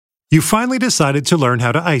You finally decided to learn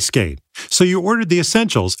how to ice skate, so you ordered the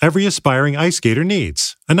essentials every aspiring ice skater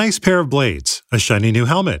needs: a nice pair of blades, a shiny new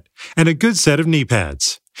helmet, and a good set of knee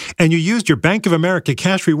pads. And you used your Bank of America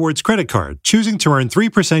Cash Rewards credit card, choosing to earn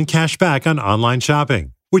 3% cash back on online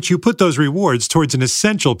shopping, which you put those rewards towards an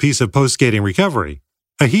essential piece of post-skating recovery: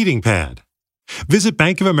 a heating pad. Visit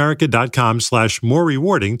bankofamerica.com/more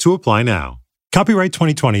rewarding to apply now. Copyright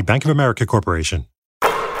 2020, Bank of America Corporation.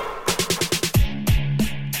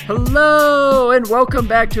 Hello, and welcome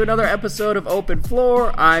back to another episode of Open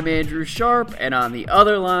Floor. I'm Andrew Sharp, and on the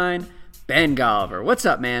other line, Ben Golliver. What's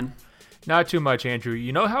up, man? Not too much, Andrew.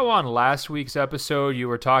 You know how on last week's episode you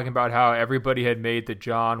were talking about how everybody had made the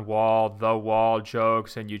John Wall, the Wall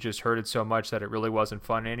jokes, and you just heard it so much that it really wasn't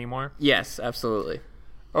fun anymore? Yes, absolutely.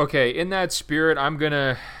 Okay, in that spirit, I'm going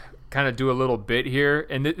to kind of do a little bit here,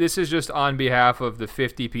 and this is just on behalf of the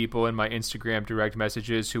 50 people in my Instagram direct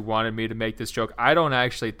messages who wanted me to make this joke. I don't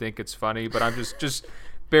actually think it's funny, but I'm just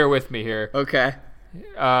bear with me here. Okay.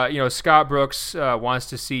 Scott Brooks wants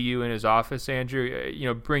to see you in his office,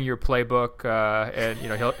 Andrew. Bring your playbook, and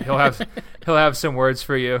he'll have some words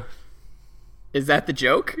for you. Is that the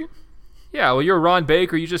joke? Yeah, well, you're Ron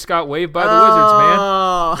Baker. You just got waived by the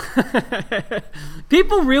Wizards, man.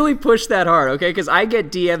 People really push that hard, okay? Because I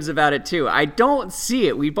get DMs about it, too. I don't see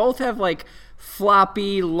it. We both have, like,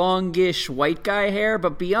 floppy, longish white guy hair,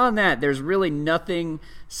 but beyond that, there's really nothing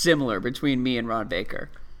similar between me and Ron Baker.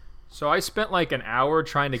 So I spent like an hour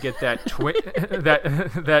trying to get that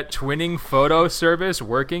that twinning photo service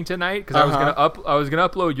working tonight because I was gonna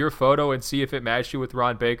upload your photo and see if it matched you with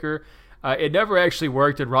Ron Baker. It never actually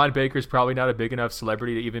worked, and Ron Baker's probably not a big enough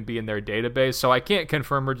celebrity to even be in their database, so I can't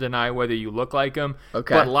confirm or deny whether you look like him.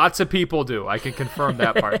 Okay. But lots of people do. I can confirm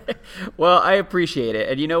that part. Well, I appreciate it.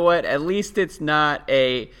 And you know what? At least it's not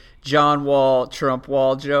a John Wall, Trump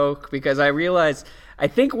Wall joke, because I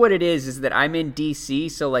think what it is that I'm in D.C.,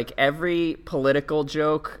 so like every political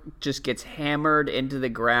joke just gets hammered into the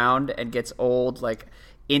ground and gets old like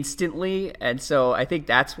instantly, and so I think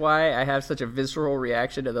that's why I have such a visceral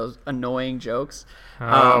reaction to those annoying jokes.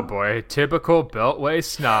 Oh boy, typical Beltway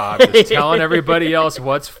snob, just telling everybody else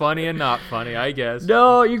what's funny and not funny, I guess.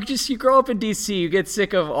 No, you grow up in D.C., you get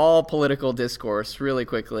sick of all political discourse really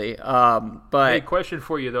quickly. But hey, question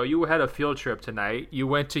for you though: you had a field trip tonight. You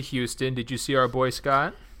went to Houston. Did you see our boy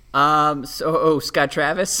Scott? Scott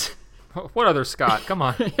Travis. What other Scott? Come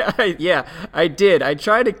on. Yeah, I did. I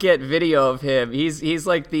tried to get video of him. He's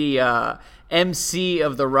like the MC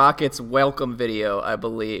of the Rockets welcome video, I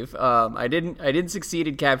believe. I didn't succeed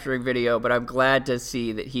in capturing video, but I'm glad to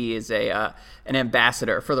see that he is an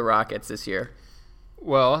ambassador for the Rockets this year.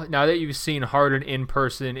 Well, now that you've seen Harden in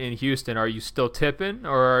person in Houston, are you still tipping,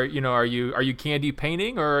 or are you candy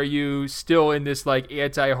painting, or are you still in this like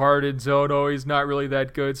anti-Harden zone? Oh, he's not really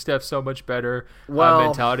that good. Steph's so much better.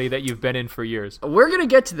 Mentality that you've been in for years. We're gonna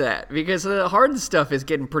get to that because the Harden stuff is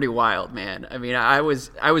getting pretty wild, man. I mean, I was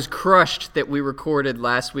crushed that we recorded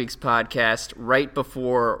last week's podcast right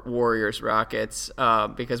before Warriors Rockets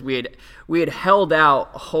because we had held out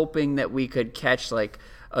hoping that we could catch like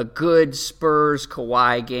a good Spurs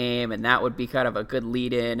Kawhi game, and that would be kind of a good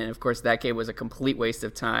lead-in. And, of course, that game was a complete waste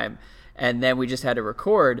of time. And then we just had to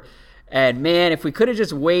record. And, man, if we could have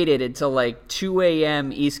just waited until, like, 2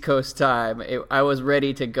 a.m. East Coast time, I was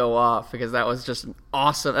ready to go off because that was just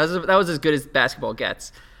awesome. That was as good as basketball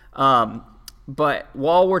gets. But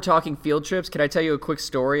while we're talking field trips, can I tell you a quick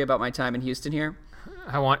story about my time in Houston here?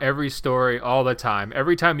 I want every story all the time.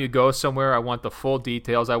 Every time you go somewhere, I want the full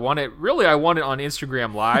details. I want it on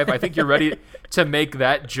Instagram Live. I think you're ready to make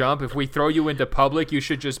that jump. If we throw you into public, you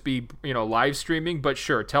should just be, live streaming. But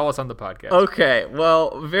sure, tell us on the podcast. Okay,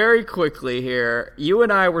 well, very quickly here. You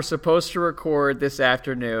and I were supposed to record this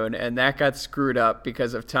afternoon, and that got screwed up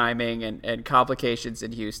because of timing and complications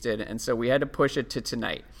in Houston. And so we had to push it to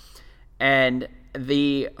tonight. And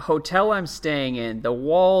the hotel I'm staying in, the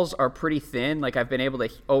walls are pretty thin. Like, I've been able to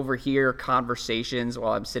overhear conversations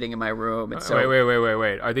while I'm sitting in my room. And so,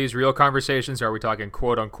 wait. Are these real conversations, or are we talking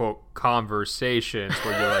quote-unquote conversations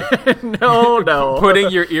where you're like no.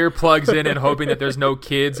 putting your earplugs in and hoping that there's no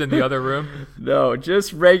kids in the other room? No,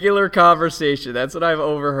 just regular conversation. That's what I've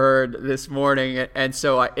overheard this morning. And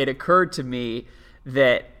so it occurred to me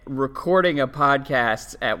that recording a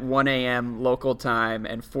podcast at 1 a.m. local time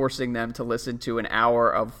and forcing them to listen to an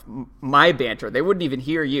hour of my banter. They wouldn't even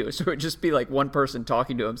hear you. So it would just be like one person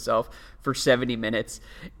talking to himself for 70 minutes.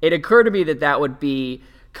 It occurred to me that would be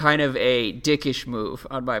kind of a dickish move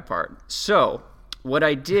on my part. So what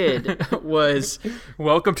I did was...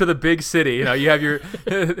 Welcome to the big city. You know, you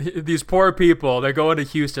have these poor people. They're going to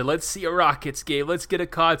Houston. Let's see a Rockets game. Let's get a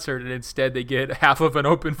concert. And instead they get half of an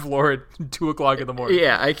open floor at 2 o'clock in the morning.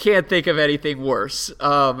 Yeah, I can't think of anything worse.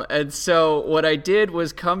 And so what I did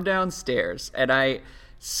was come downstairs, and I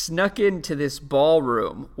snuck into this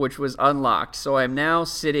ballroom, which was unlocked. So I'm now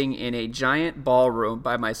sitting in a giant ballroom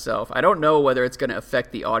by myself. I don't know whether it's going to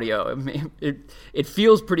affect the audio. I mean, it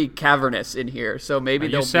feels pretty cavernous in here, so maybe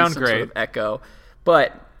there'll be some sort of echo.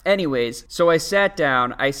 But anyways, so I sat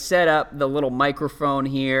down. I set up the little microphone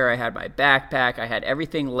here. I had my backpack. I had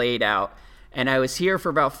everything laid out. And I was here for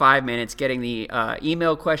about 5 minutes getting the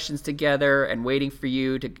email questions together and waiting for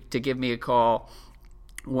you to give me a call,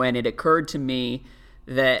 when it occurred to me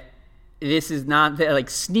that this is not like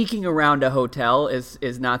sneaking around a hotel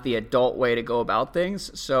is not the adult way to go about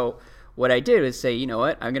things. So what I did was say, you know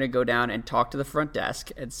what, I'm going to go down and talk to the front desk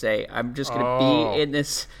and say, I'm just going to be in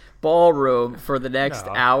this ballroom for the next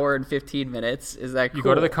hour and 15 minutes. Is that cool? You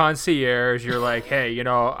go to the concierge, you're like, hey, you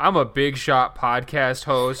know, I'm a big shot podcast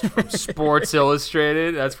host from Sports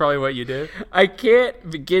Illustrated. That's probably what you did. I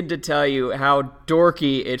can't begin to tell you how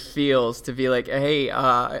dorky it feels to be like, hey,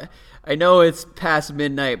 I know it's past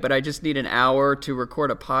midnight, but I just need an hour to record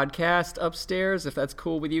a podcast upstairs, if that's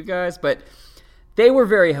cool with you guys. But they were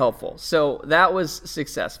very helpful, so that was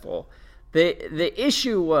successful. The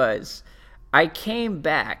issue was I came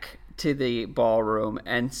back to the ballroom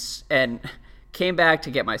and came back to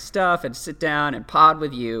get my stuff and sit down and pod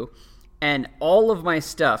with you, and all of my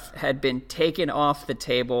stuff had been taken off the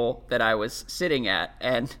table that I was sitting at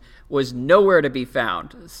and was nowhere to be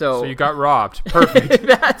found. So you got robbed. Perfect.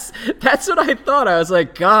 That's what I thought. I was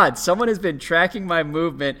like, God, someone has been tracking my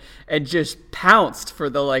movement and just pounced for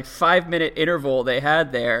the 5-minute interval they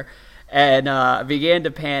had there, and began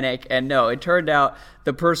to panic. And no, it turned out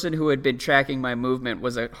the person who had been tracking my movement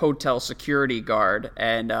was a hotel security guard.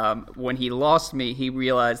 And when he lost me, he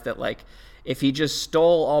realized that if he just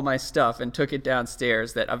stole all my stuff and took it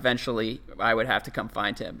downstairs, that eventually I would have to come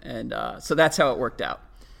find him. And so that's how it worked out.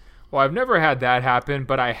 Well, I've never had that happen,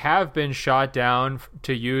 but I have been shot down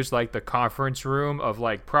to use the conference room of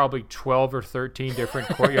probably 12 or 13 different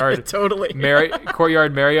Courtyard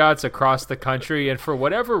Courtyard Marriotts across the country. And for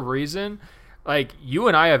whatever reason, you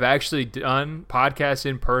and I have actually done podcasts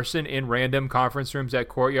in person in random conference rooms at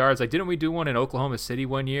Courtyards. Didn't we do one in Oklahoma City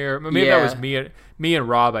one year? Maybe that was me and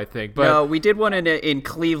Rob, I think. But no, we did one in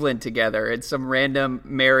Cleveland together in some random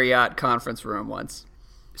Marriott conference room once.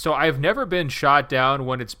 So I've never been shot down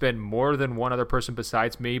when it's been more than one other person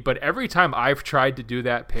besides me, but every time I've tried to do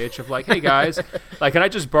that pitch of hey guys, can I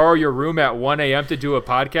just borrow your room at 1 a.m. to do a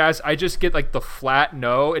podcast? I just get the flat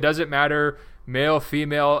no. It doesn't matter male,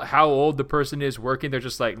 female, how old the person is working. They're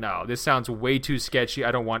just no, this sounds way too sketchy.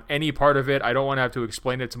 I don't want any part of it. I don't want to have to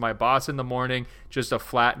explain it to my boss in the morning. Just a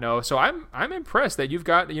flat no. So I'm impressed that you've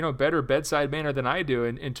got, better bedside manner than I do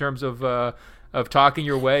in terms of talking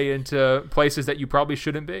your way into places that you probably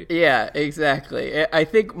shouldn't be. Yeah, exactly. I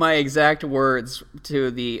think my exact words to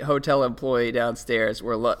the hotel employee downstairs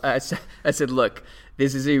were, I said, look,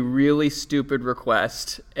 this is a really stupid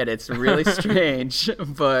request, and it's really strange,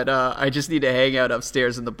 but I just need to hang out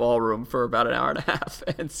upstairs in the ballroom for about an hour and a half.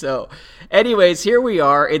 And so, anyways, here we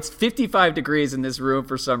are. It's 55 degrees in this room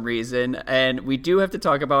for some reason, and we do have to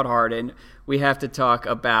talk about Harden. We have to talk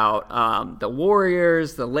about the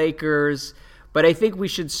Warriors, the Lakers. But I think we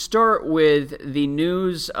should start with the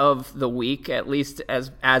news of the week, at least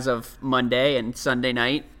as of Monday and Sunday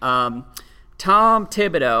night. Tom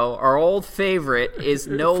Thibodeau, our old favorite, is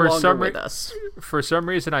no longer with us. For some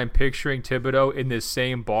reason, I'm picturing Thibodeau in this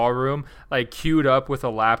same ballroom, queued up with a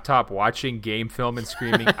laptop, watching game film and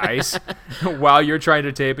screaming ice while you're trying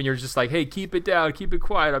to tape, and you're just hey, keep it down, keep it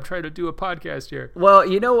quiet. I'm trying to do a podcast here. Well,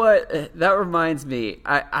 you know what? That reminds me.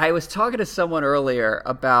 I was talking to someone earlier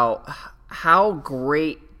about how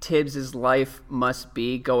great Tibbs' life must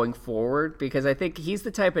be going forward, because I think he's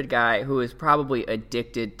the type of guy who is probably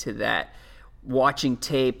addicted to that watching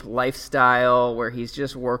tape lifestyle where he's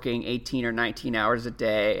just working 18 or 19 hours a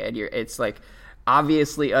day, and it's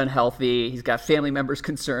obviously unhealthy. He's got family members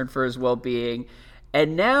concerned for his well-being.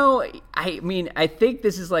 And now, I think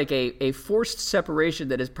this is a forced separation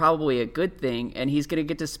that is probably a good thing, and he's going to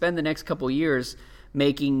get to spend the next couple years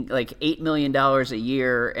making $8 million a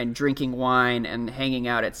year and drinking wine and hanging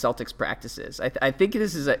out at Celtics practices. I think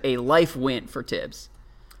this is a life win for Tibbs.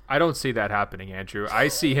 I don't see that happening, Andrew. I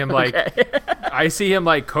see him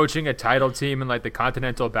like coaching a title team in like the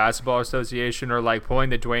Continental Basketball Association, or like pulling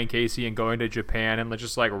the Dwayne Casey and going to Japan and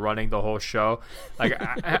just like running the whole show. Like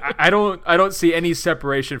I don't see any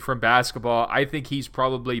separation from basketball. I think he's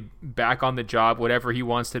probably back on the job, whatever he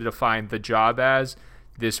wants to define the job as,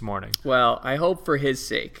 this morning. Well, I hope for his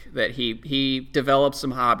sake that he develops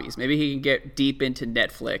some hobbies. Maybe he can get deep into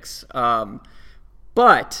Netflix.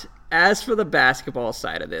 But as for the basketball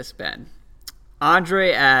side of this, Ben,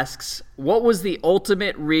 Andre asks, what was the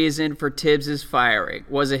ultimate reason for Tibbs' firing?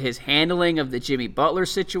 Was it his handling of the Jimmy Butler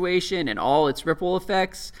situation and all its ripple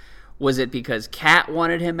effects? Was it because Cat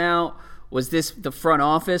wanted him out? Was this the front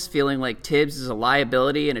office feeling like Tibbs is a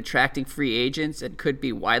liability and attracting free agents and could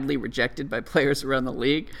be widely rejected by players around the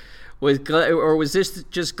league? Or was this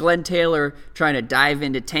just Glenn Taylor trying to dive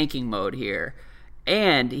into tanking mode here?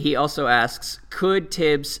 And he also asks, could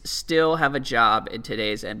Tibbs still have a job in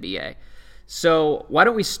today's NBA? So why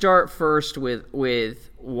don't we start first with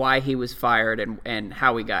why he was fired and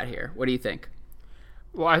how we got here? What do you think?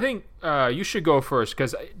 Well, I think you should go first,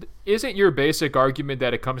 because isn't your basic argument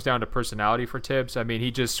that it comes down to personality for Tibbs? I mean,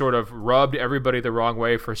 he just sort of rubbed everybody the wrong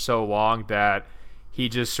way for so long that he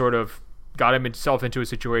just sort of got himself into a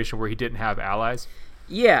situation where he didn't have allies.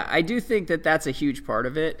 Yeah, I do think that that's a huge part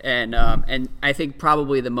of it, and I think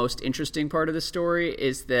probably the most interesting part of the story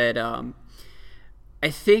is that I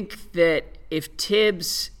think that if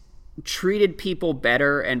Tibbs treated people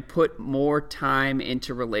better and put more time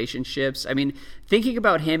into relationships, I mean, thinking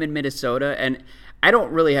about him in Minnesota, and I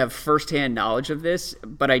don't really have firsthand knowledge of this,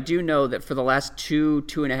 but I do know that for the last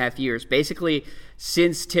 2.5 years, basically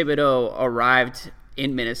since Thibodeau arrived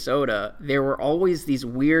in Minnesota, there were always these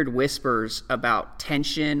weird whispers about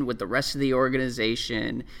tension with the rest of the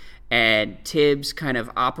organization and Tibbs kind of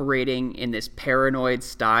operating in this paranoid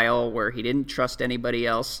style where he didn't trust anybody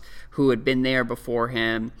else who had been there before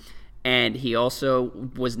him. And he also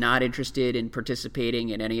was not interested in participating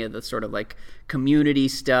in any of the sort of like community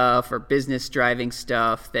stuff or business driving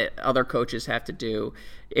stuff that other coaches have to do.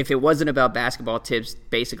 If it wasn't about basketball, Tibbs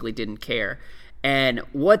basically didn't care. And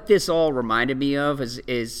what this all reminded me of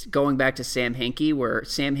is going back to Sam Hinkie, where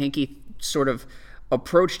Sam Hinkie sort of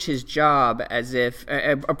approached his job as if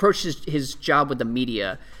his job with the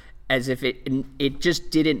media as if it just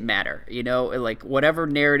didn't matter, you know, like whatever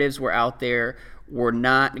narratives were out there were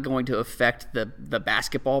not going to affect the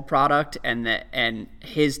basketball product, and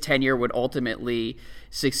his tenure would ultimately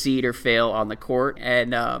succeed or fail on the court.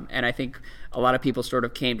 And I think a lot of people sort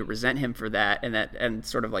of came to resent him for that, and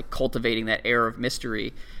sort of like cultivating that air of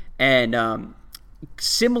mystery. And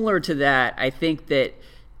similar to that, I think that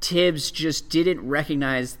Tibbs just didn't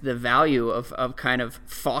recognize the value of kind of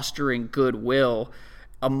fostering goodwill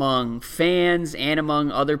among fans and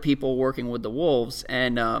among other people working with the Wolves.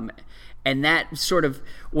 And that sort of,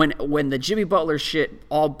 when the Jimmy Butler shit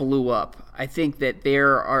all blew up, I think that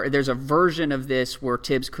there's a version of this where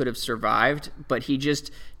Tibbs could have survived, but he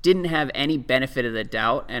just didn't have any benefit of the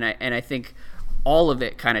doubt, and I think all of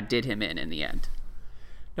it kind of did him in the end.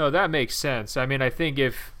 No, that makes sense. I mean, I think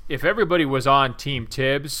if everybody was on Team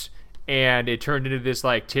Tibbs and it turned into this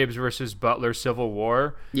like Tibbs versus Butler civil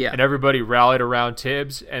war, yeah, and everybody rallied around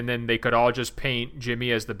Tibbs, and then they could all just paint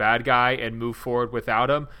Jimmy as the bad guy and move forward without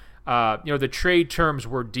him. The trade terms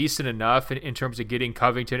were decent enough in terms of getting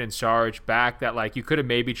Covington and Sarge back that like you could have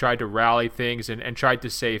maybe tried to rally things and tried to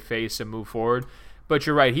save face and move forward. But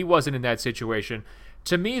you're right, he wasn't in that situation.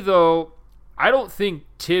 To me, though, I don't think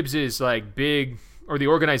Tibbs is like big, or the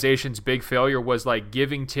organization's big failure was like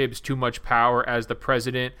giving Tibbs too much power as the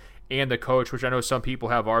president and the coach, which I know some people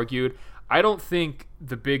have argued. I don't think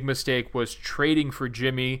the big mistake was trading for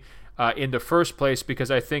Jimmy in the first place, because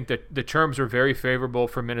I think that the terms were very favorable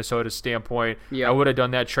from Minnesota's standpoint. Yeah. I would have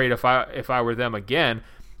done that trade if I were them again.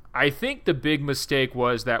 I think the big mistake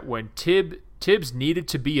was that when Tibbs needed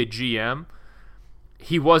to be a GM,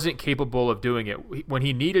 he wasn't capable of doing it. When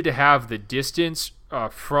he needed to have the distance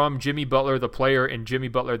from Jimmy Butler, the player, and Jimmy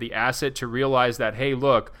Butler, the asset, to realize that, hey,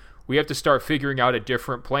 look, we have to start figuring out a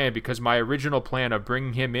different plan, because my original plan of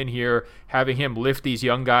bringing him in here, having him lift these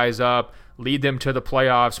young guys up, lead them to the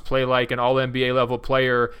playoffs, play like an all-NBA level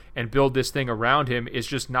player, and build this thing around him is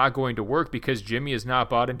just not going to work, because Jimmy is not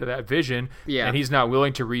bought into that vision, and he's not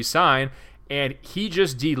willing to re-sign. And he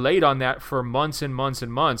just delayed on that for months and months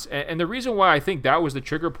and months. And the reason why I think that was the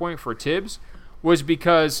trigger point for Tibbs was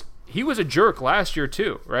because he was a jerk last year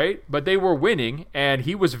too, right? But they were winning, and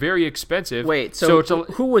he was very expensive. Wait, so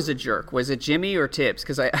who was a jerk? Was it Jimmy or Tibbs?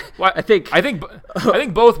 Because I think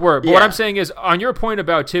both were. But yeah. What I'm saying is, on your point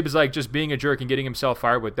about Tibbs like just being a jerk and getting himself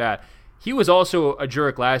fired with that, he was also a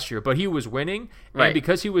jerk last year, but he was winning. Right. And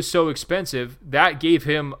because he was so expensive, that gave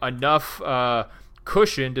him enough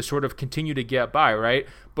cushion to sort of continue to get by, right?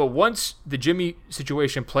 But once the Jimmy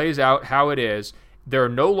situation plays out how it is, they're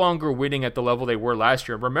no longer winning at the level they were last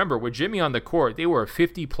year. Remember, with Jimmy on the court, they were a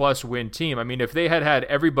 50-plus win team. I mean, if they had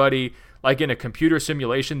everybody like in a computer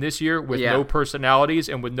simulation this year with no personalities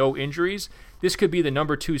and with no injuries, this could be the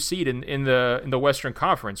number 2 seed in the Western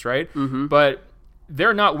Conference, right? Mm-hmm. But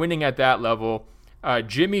they're not winning at that level.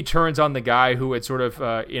 Jimmy turns on the guy who had sort of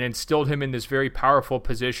instilled him in this very powerful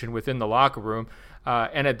position within the locker room.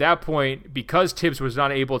 And at that point, because Tibbs was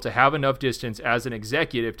not able to have enough distance as an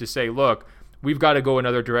executive to say, look, we've got to go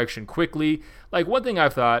another direction quickly. Like, one thing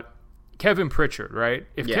I've thought, Kevin Pritchard, right?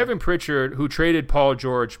 If Kevin Pritchard, who traded Paul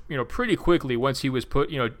George, pretty quickly once he was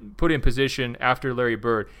put in position after Larry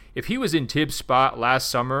Bird, if he was in Tibbs' spot last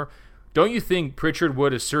summer, don't you think Pritchard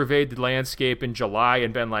would have surveyed the landscape in July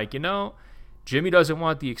and been like, Jimmy doesn't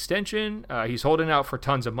want the extension. He's holding out for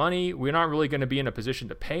tons of money. We're not really going to be in a position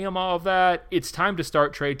to pay him all of that. It's time to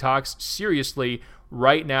start trade talks seriously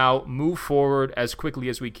right now, move forward as quickly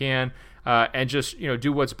as we can, and just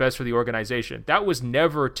do what's best for the organization. That was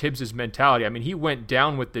never Tibbs' mentality. I mean, he went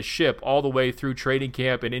down with the ship all the way through training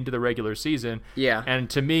camp and into the regular season. Yeah. And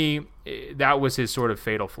to me, that was his sort of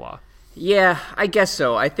fatal flaw. Yeah, I guess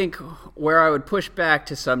so. I think where I would push back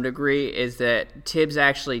to some degree is that Tibbs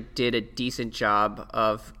actually did a decent job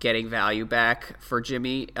of getting value back for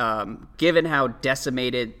Jimmy, given how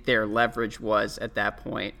decimated their leverage was at that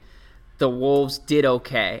point. The Wolves did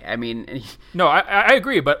okay. I mean, no, I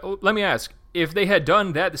agree, but let me ask, if they had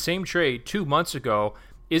done the same trade 2 months ago,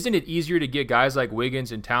 isn't it easier to get guys like Wiggins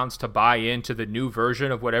and Towns to buy into the new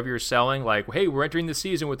version of whatever you're selling? Like, hey, we're entering the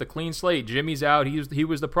season with a clean slate. Jimmy's out. He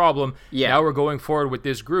was the problem. Yeah. Now we're going forward with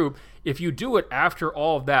this group. If you do it after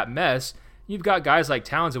all of that mess, you've got guys like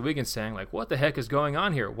Towns and Wiggins saying, like, what the heck is going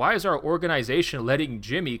on here? Why is our organization letting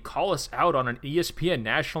Jimmy call us out on an ESPN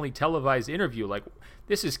nationally televised interview? Like,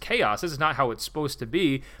 this is chaos. This is not how it's supposed to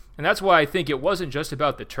be. And that's why I think it wasn't just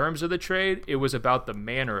about the terms of the trade. It was about the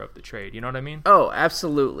manner of the trade. You know what I mean? Oh,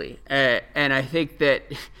 absolutely. And I think that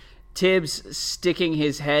Tibbs sticking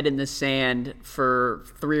his head in the sand for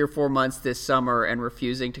 3 or 4 months this summer and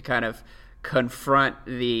refusing to kind of confront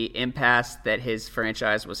the impasse that his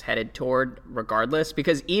franchise was headed toward regardless,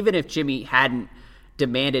 because even if Jimmy hadn't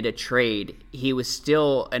demanded a trade, he was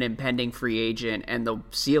still an impending free agent, and the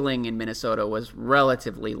ceiling in Minnesota was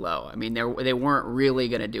relatively low. I mean, they weren't really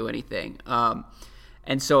going to do anything.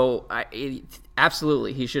 And so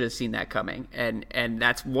absolutely, he should have seen that coming. And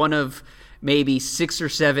that's one of maybe 6 or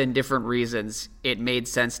 7 different reasons it made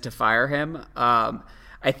sense to fire him.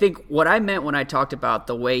 I think what I meant when I talked about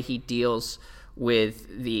the way he deals with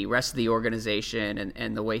the rest of the organization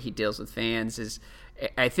and the way he deals with fans is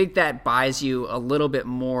I think that buys you a little bit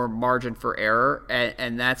more margin for error,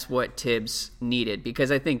 and that's what Tibbs needed.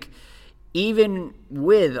 Because I think even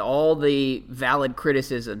with all the valid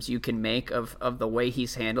criticisms you can make of the way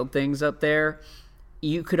he's handled things up there,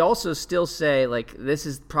 you could also still say, like, this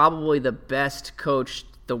is probably the best coach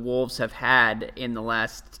the Wolves have had in the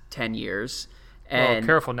last 10 years. And,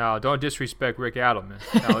 careful now. Don't disrespect Rick Adelman.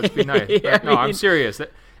 Now, let's be nice. Yeah, I'm serious.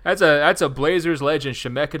 That's a Blazers legend,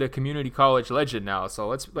 Chemeketa Community College legend now. So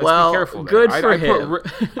let's be careful. Good for him.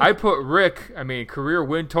 I put Rick. I mean, career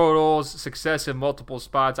win totals, success in multiple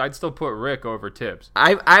spots. I'd still put Rick over Tibbs.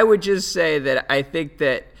 I would just say that I think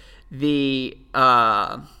that the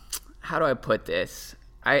how do I put this?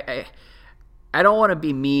 I don't want to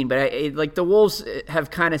be mean, but like the Wolves have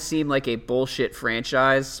kind of seemed like a bullshit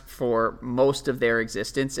franchise for most of their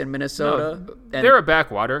existence in Minnesota. No, they're a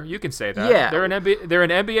backwater. You can say that. Yeah. They're an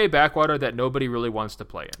NBA backwater that nobody really wants to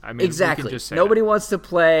play in. I mean, exactly. We can just say nobody wants to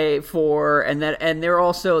play for, and they're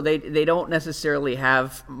also they don't necessarily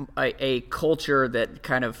have a culture that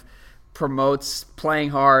kind of promotes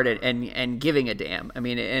playing hard and giving a damn. I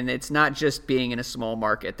mean, and it's not just being in a small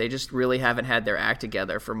market. They just really haven't had their act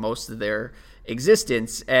together for most of their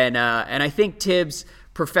existence, and I think Tibbs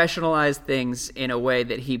professionalized things in a way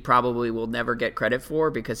that he probably will never get credit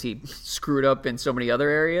for because he screwed up in so many other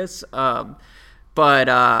areas. But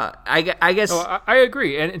I guess I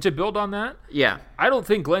agree, and to build on that, yeah, I don't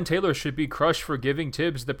think Glenn Taylor should be crushed for giving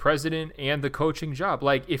Tibbs the president and the coaching job.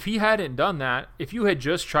 Like, if he hadn't done that, if you had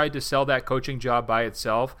just tried to sell that coaching job by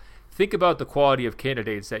itself, think about the quality of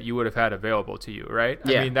candidates that you would have had available to you, right?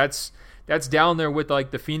 Yeah. I mean, that's down there with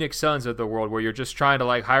like the Phoenix Suns of the world, where you're just trying to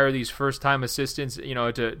like hire these first-time assistants,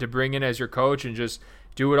 to bring in as your coach and just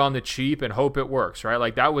do it on the cheap and hope it works, right?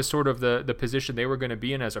 Like, that was sort of the position they were going to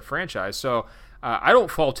be in as a franchise. So I don't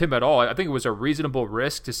fault him at all. I think it was a reasonable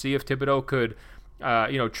risk to see if Thibodeau could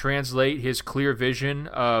translate his clear vision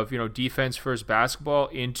of, defense first basketball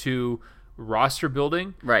into roster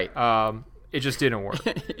building. Right. It just didn't work.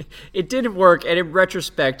 It didn't work. And in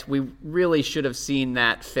retrospect, we really should have seen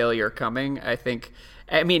that failure coming.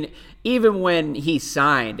 I mean, even when he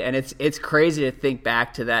signed, and it's crazy to think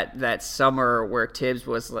back to that summer where Tibbs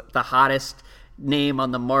was the hottest name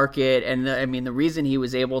on the market. And the reason he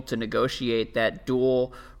was able to negotiate that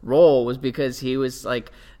dual role was because he was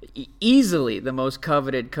like easily the most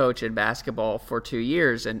coveted coach in basketball for 2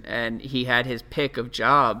 years. And he had his pick of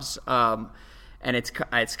jobs. And it's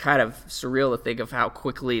kind of surreal to think of how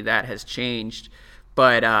quickly that has changed.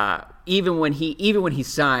 But even when he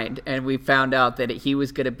signed, and we found out that he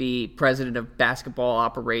was going to be president of basketball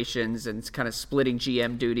operations and kind of splitting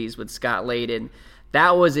GM duties with Scott Layden,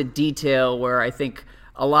 that was a detail where I think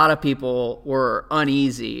a lot of people were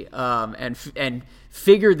uneasy and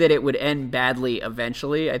figured that it would end badly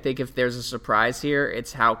eventually. I think if there's a surprise here,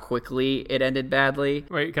 it's how quickly it ended badly.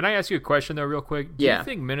 Wait, can I ask you a question though real quick? Do you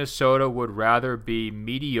think Minnesota would rather be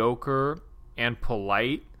mediocre and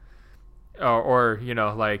polite or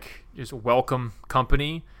just welcome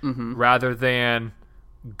company rather than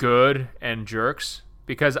good and jerks?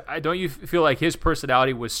 Because don't you feel like his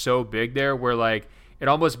personality was so big there where like it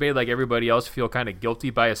almost made like everybody else feel kind of guilty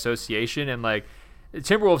by association? And like the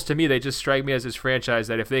Timberwolves, to me, they just strike me as this franchise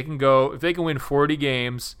that if they can win 40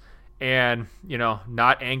 games and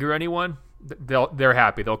not anger anyone, they're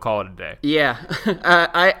happy. They'll call it a day. Yeah,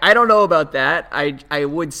 I don't know about that. I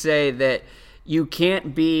would say that you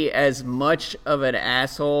can't be as much of an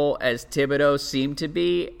asshole as Thibodeau seemed to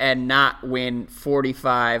be and not win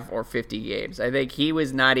 45 or 50 games. I think he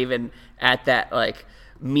was not even at that like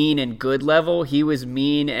mean and good level. He was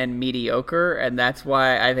mean and mediocre, and that's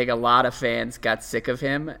why I think a lot of fans got sick of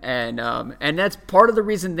him. And that's part of the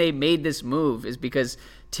reason they made this move, is because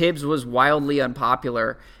Tibbs was wildly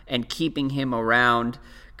unpopular, and keeping him around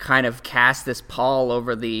kind of cast this pall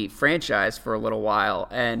over the franchise for a little while.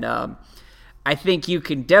 And I think you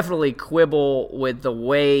can definitely quibble with the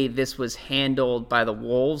way this was handled by the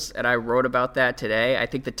Wolves, and I wrote about that today. I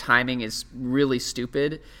think the timing is really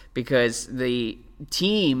stupid because the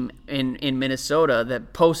team in Minnesota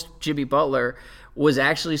that post Jimmy Butler was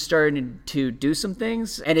actually starting to do some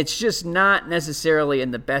things, and it's just not necessarily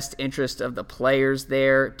in the best interest of the players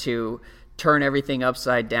there to turn everything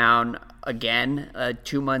upside down again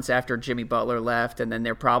 2 months after Jimmy Butler left, and then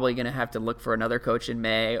they're probably going to have to look for another coach in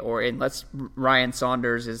May, or unless Ryan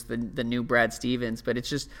Saunders is the new Brad Stevens. But it's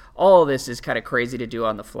just all of this is kind of crazy to do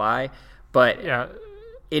on the fly. But yeah,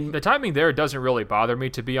 the timing there doesn't really bother me,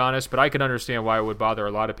 to be honest, but I can understand why it would bother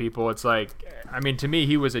a lot of people. It's like, I mean, to me,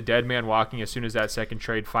 he was a dead man walking as soon as that second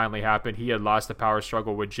trade finally happened. He had lost the power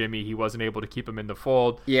struggle with Jimmy. He wasn't able to keep him in the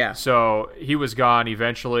fold. Yeah. So he was gone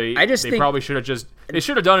eventually. They probably should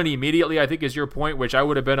have done it immediately, I think is your point, which I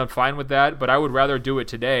would have been fine with that, but I would rather do it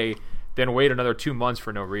today than wait another 2 months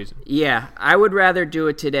for no reason. Yeah, I would rather do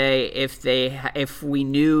it today if we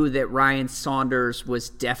knew that Ryan Saunders was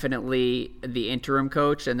definitely the interim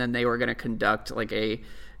coach, and then they were going to conduct like a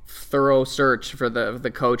thorough search for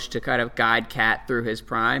the coach to kind of guide Cat through his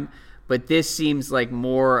prime. But this seems like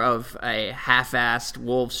more of a half-assed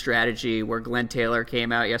Wolves strategy where Glenn Taylor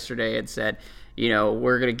came out yesterday and said,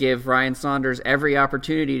 we're going to give Ryan Saunders every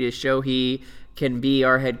opportunity to show he can be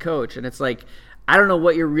our head coach. And it's like, I don't know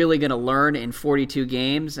what you're really going to learn in 42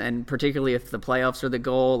 games, and particularly if the playoffs are the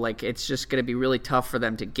goal, like it's just going to be really tough for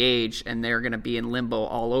them to gauge, and they're going to be in limbo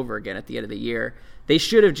all over again at the end of the year. They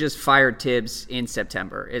should have just fired Tibbs in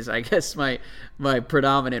September is, I guess, my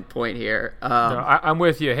predominant point here. No, I'm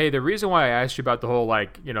with you. Hey, the reason why I asked you about the whole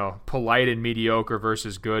polite and mediocre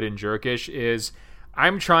versus good and jerkish is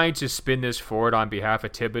I'm trying to spin this forward on behalf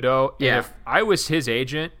of Thibodeau. Yeah. And if I was his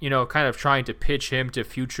agent, kind of trying to pitch him to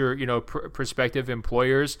future, prospective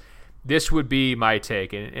employers, this would be my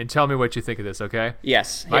take. And tell me what you think of this, okay?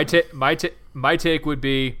 Yes. My take would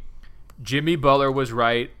be Jimmy Butler was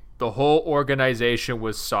right. The whole organization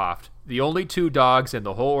was soft. The only two dogs in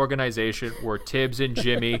the whole organization were Tibbs and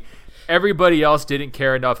Jimmy. Everybody else didn't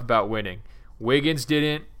care enough about winning. Wiggins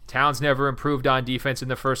didn't. Towns never improved on defense in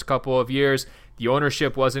the first couple of years. The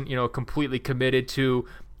ownership wasn't, completely committed to,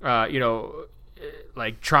 trying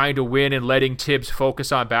to win and letting Tibbs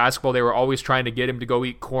focus on basketball. They were always trying to get him to go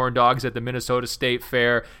eat corn dogs at the Minnesota State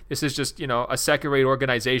Fair. This is just, a second-rate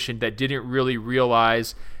organization that didn't really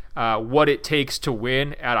realize what it takes to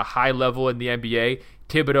win at a high level in the NBA.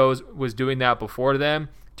 Thibodeau was doing that before them.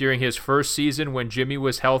 During his first season when Jimmy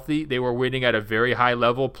was healthy, they were winning at a very high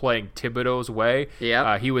level, playing Thibodeau's way.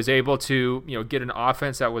 Yeah, he was able to get an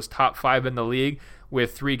offense that was top 5 in the league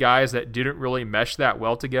with three guys that didn't really mesh that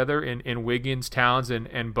well together in Wiggins, Towns,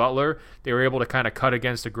 and Butler. They were able to kind of cut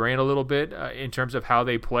against the grain a little bit in terms of how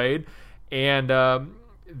they played. And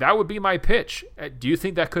that would be my pitch. Do you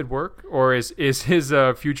think that could work? Or is his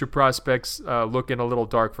future prospects looking a little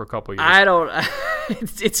dark for a couple years? I don't –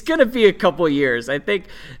 it's going to be a couple years. I think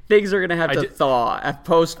things are going to have to thaw at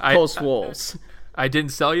post Wolves. I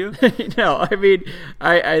didn't sell you? No, I mean,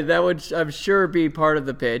 that would, I'm sure, be part of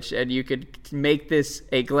the pitch, and you could make this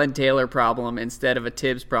a Glenn Taylor problem instead of a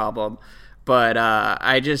Tibbs problem. But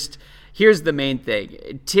here's the main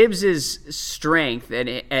thing. Tibbs' strength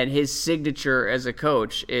and his signature as a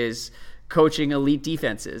coach is coaching elite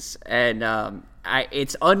defenses. And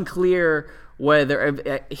it's unclear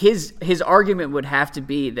whether his argument would have to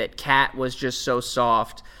be that Cat was just so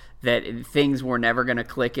soft that things were never going to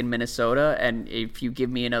click in Minnesota, and if you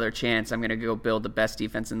give me another chance, I'm going to go build the best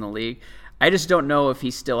defense in the league. I just don't know if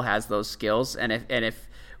he still has those skills, and if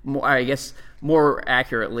I guess more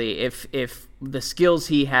accurately, if the skills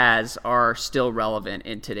he has are still relevant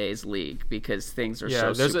in today's league, because things are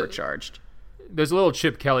so supercharged. There's a little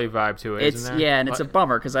Chip Kelly vibe to it, isn't there? Yeah, and it's a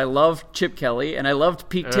bummer because I love Chip Kelly and I loved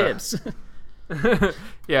Pete Tibbs.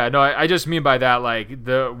 Yeah, no, I just mean by that, like,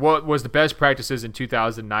 what was the best practices in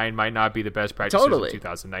 2009 might not be the best practices in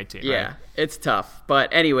 2019. Yeah, right? It's tough.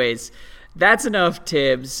 But anyways, that's enough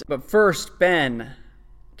Tibbs. But first, Ben,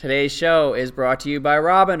 today's show is brought to you by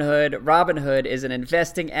Robinhood. Robinhood is an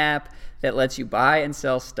investing app that lets you buy and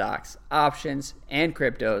sell stocks, options, and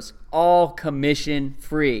cryptos, all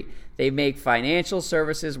commission-free. They make financial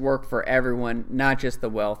services work for everyone, not just the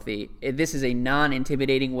wealthy. This is a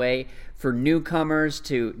non-intimidating way for newcomers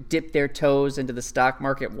to dip their toes into the stock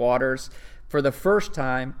market waters for the first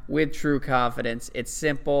time with true confidence. It's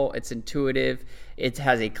simple, it's intuitive, it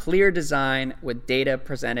has a clear design with data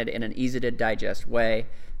presented in an easy-to-digest way.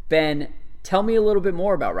 Ben, tell me a little bit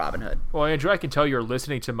more about Robinhood. Well, Andrew, I can tell you're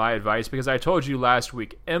listening to my advice because I told you last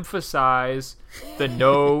week, emphasize the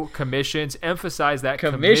no commissions, emphasize that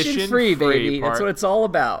commission-free baby. part. That's what it's all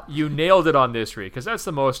about. You nailed it on this week because that's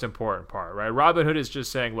the most important part, right? Robinhood is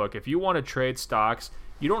just saying, look, if you want to trade stocks,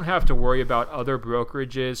 you don't have to worry about other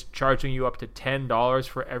brokerages charging you up to $10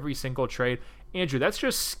 for every single trade. Andrew, that's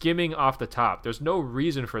just skimming off the top. There's no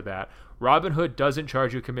reason for that. Robinhood doesn't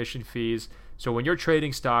charge you commission fees. So when you're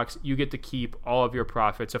trading stocks, you get to keep all of your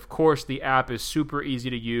profits. Of course, the app is super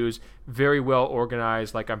easy to use, very well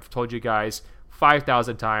organized, like I've told you guys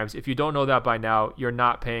 5,000 times. If you don't know that by now, you're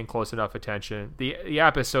not paying close enough attention. The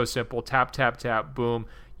app is so simple. Tap, tap, tap, boom,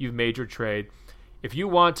 you've made your trade. If you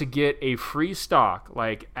want to get a free stock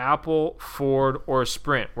like Apple, Ford, or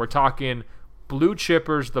Sprint, we're talking blue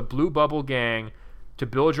chippers, the Blue Bubble Gang, to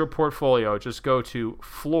build your portfolio, just go to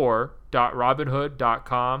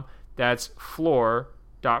floor.robinhood.com. That's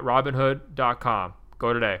floor.robinhood.com.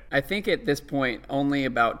 Go today. I think at this point, only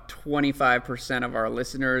about 25% of our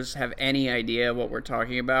listeners have any idea what we're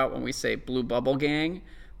talking about when we say Blue Bubble Gang.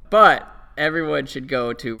 But everyone should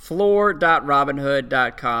go to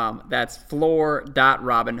floor.robinhood.com. That's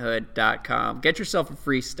floor.robinhood.com. Get yourself a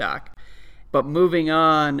free stock. But moving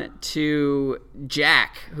on to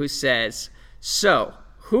Jack, who says, so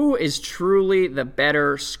who is truly the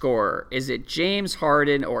better scorer? Is it James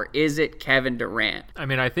Harden or is it Kevin Durant? I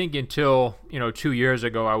mean, I think until 2 years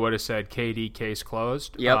ago, I would have said KD, case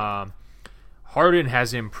closed. Yep. Harden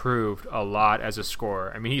has improved a lot as a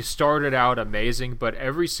scorer. I mean, he started out amazing, but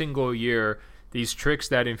every single year, these tricks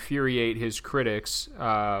that infuriate his critics,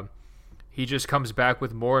 he just comes back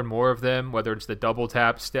with more and more of them, whether it's the double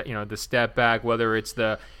tap, the step back, whether it's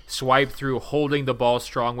the swipe through, holding the ball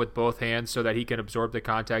strong with both hands so that he can absorb the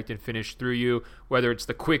contact and finish through you, whether it's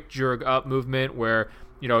the quick jerk up movement where,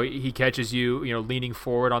 he catches you, leaning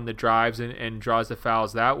forward on the drives and draws the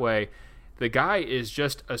fouls that way. The guy is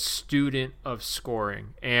just a student of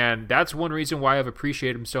scoring, and that's one reason why I've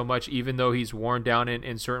appreciated him so much, even though he's worn down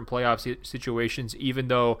in certain playoff situations, even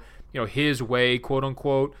though, his way, quote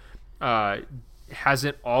unquote,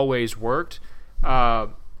 hasn't always worked.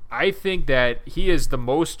 I think that he is the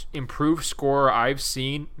most improved scorer I've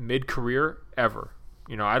seen mid-career ever.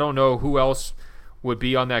 I don't know who else would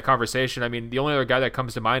be on that conversation. I mean, the only other guy that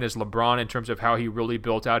comes to mind is LeBron in terms of how he really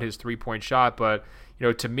built out his three-point shot. But,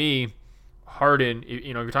 to me, Harden,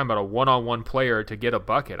 you're talking about a one-on-one player to get a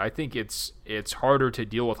bucket. I think it's harder to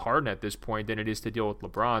deal with Harden at this point than it is to deal with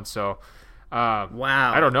LeBron. So,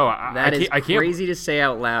 wow, I don't know. That is crazy to say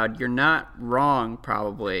out loud. You're not wrong,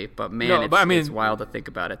 probably, but man, it's wild to think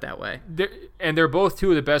about it that way. They're both two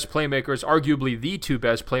of the best playmakers, arguably the two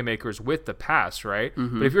best playmakers with the pass, right?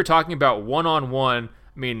 Mm-hmm. But if you're talking about one-on-one,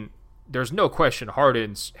 I mean, there's no question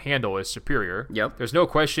Harden's handle is superior. Yep. There's no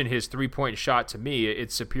question his 3-point shot, to me,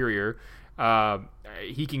 it's superior.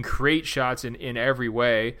 He can create shots in every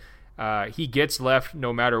way. He gets left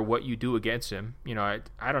no matter what you do against him.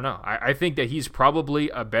 I don't know. I think that he's probably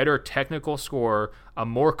a better technical scorer, a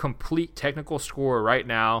more complete technical scorer right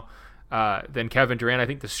now than Kevin Durant. I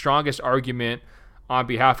think the strongest argument on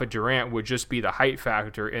behalf of Durant would just be the height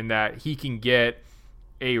factor, in that he can get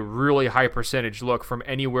a really high percentage look from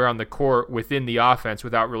anywhere on the court within the offense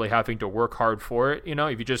without really having to work hard for it.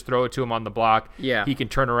 If you just throw it to him on the block, he can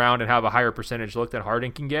turn around and have a higher percentage look than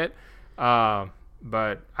Harden can get.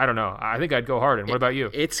 But I don't know. I think I'd go Harden. What about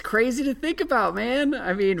you? It's crazy to think about, man.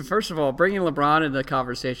 I mean, first of all, bringing LeBron into the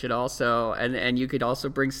conversation also, and you could also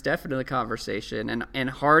bring Steph into the conversation. And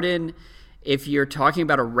Harden, if you're talking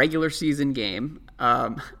about a regular season game,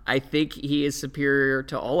 I think he is superior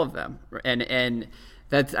to all of them. And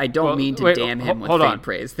that's, I don't mean to damn him with faint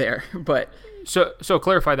praise there, but so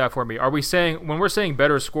clarify that for me. Are we saying, when we're saying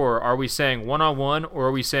better scorer, are we saying one-on-one, or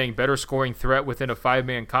are we saying better scoring threat within a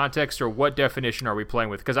 5-man context, or what definition are we playing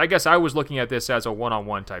with? Because I guess I was looking at this as a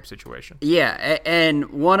one-on-one type situation. Yeah, and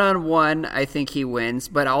one-on-one, I think he wins,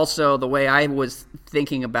 but also the way I was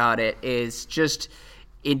thinking about it is just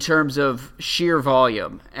in terms of sheer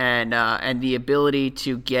volume and the ability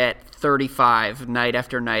to get 35 night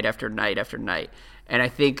after night after night after night. And I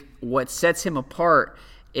think what sets him apart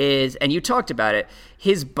is, and you talked about it,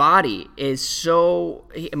 his body is so,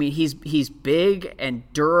 I mean, he's big and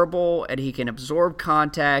durable, and he can absorb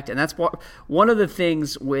contact, and that's one of the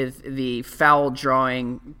things with the foul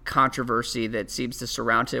drawing controversy that seems to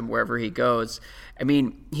surround him wherever he goes. I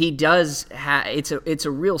mean, he does it's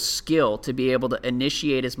a real skill to be able to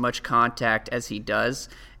initiate as much contact as he does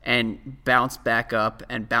and bounce back up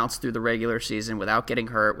and bounce through the regular season without getting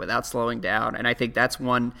hurt, without slowing down. And I think that's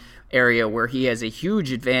one area where he has a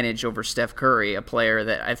huge advantage over Steph Curry, a player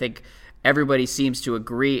that I think everybody seems to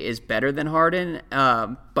agree is better than Harden.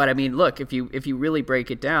 But I mean, look, if you really break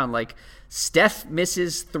it down, like, Steph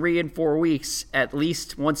misses 3 and 4 weeks at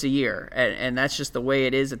least once a year, and that's just the way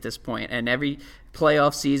it is at this point. And every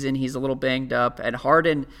playoff season, he's a little banged up, and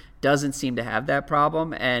Harden doesn't seem to have that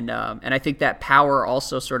problem. And I think that power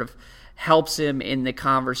also sort of helps him in the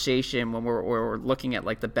conversation when we're looking at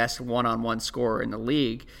like the best one-on-one scorer in the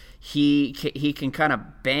league. He can kind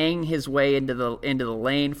of bang his way into the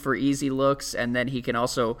lane for easy looks, and then he can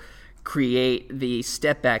also create the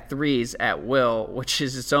step back threes at will, which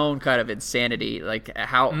is its own kind of insanity. Like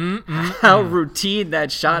how routine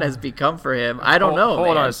that shot has become for him. I don't know.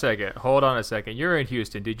 Hold on a second. You're in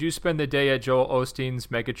Houston. Did you spend the day at Joel Osteen's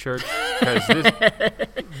mega church?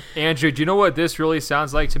 Andrew, do you know what this really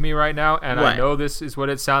sounds like to me right now? And what? I know this is what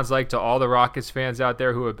it sounds like to all the Rockets fans out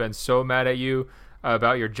there who have been so mad at you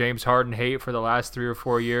about your James Harden hate for the last 3 or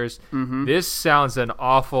 4 years. Mm-hmm. This sounds an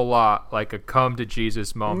awful lot like a come to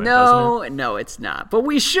Jesus moment, doesn't it? No, it's not. But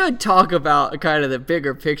we should talk about kind of the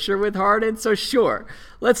bigger picture with Harden. So sure,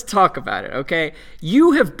 let's talk about it, okay?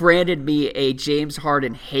 You have branded me a James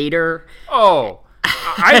Harden hater. Oh,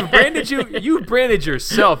 I've branded you. You've branded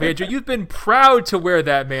yourself, Andrew. You've been proud to wear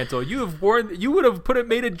that mantle. You would have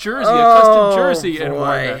made a jersey, a custom jersey, and worn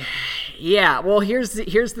that. Yeah, well, here's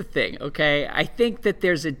the thing, okay? I think that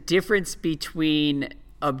there's a difference between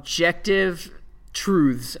objective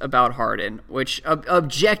truths about Harden, which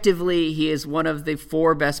objectively he is one of the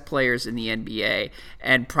 4 best players in the NBA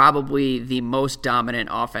and probably the most dominant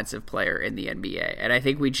offensive player in the NBA. And I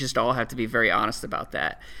think we just all have to be very honest about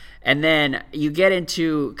that. And then you get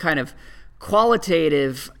into kind of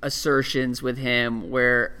qualitative assertions with him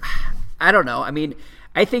where, I don't know, I mean,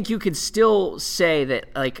 I think you can still say that,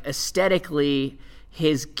 like, aesthetically,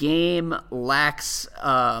 his game lacks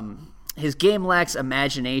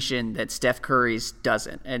imagination that Steph Curry's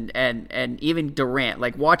doesn't, and even Durant.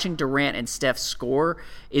 Like, watching Durant and Steph score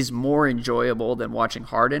is more enjoyable than watching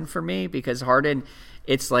Harden for me, because Harden,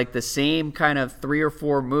 it's like the same kind of 3 or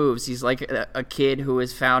 4 moves. He's like a kid who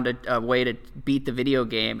has found a way to beat the video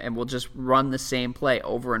game and will just run the same play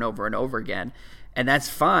over and over and over again. And that's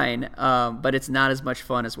fine, but it's not as much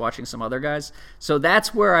fun as watching some other guys. So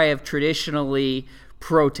that's where I have traditionally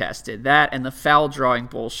protested. That and the foul drawing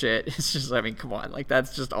bullshit. It's just, I mean, come on. Like,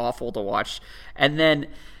 that's just awful to watch. And then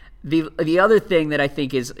the other thing that I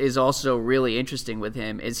think is also really interesting with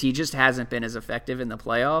him is he just hasn't been as effective in the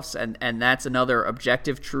playoffs. And that's another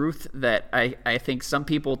objective truth that I think some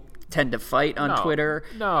people tend to fight on Twitter.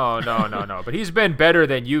 No. But he's been better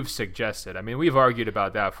than you've suggested. I mean, we've argued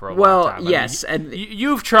about that for a long time. Well, yes. And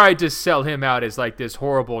you've tried to sell him out as like this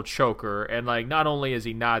horrible choker. And like, not only is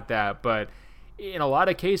he not that, but in a lot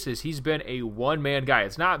of cases, he's been a one-man guy.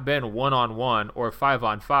 It's not been 1-on-1 or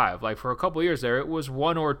 5-on-5. Like, for a couple of years there, it was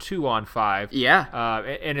 1 or 2-on-5. Yeah.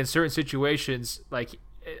 And in certain situations, like,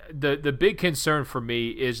 the big concern for me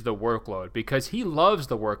is the workload, because he loves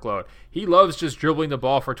the workload. He loves just dribbling the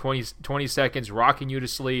ball for 20 seconds, rocking you to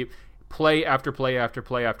sleep, play after play after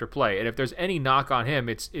play after play. And if there's any knock on him,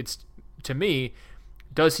 it's to me,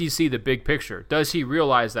 does he see the big picture? Does he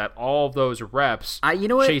realize that all of those reps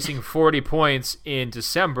chasing 40 points in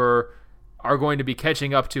December are going to be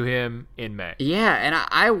catching up to him in May? Yeah, and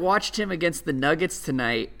I watched him against the Nuggets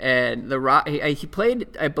tonight, and he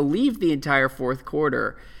played, I believe, the entire fourth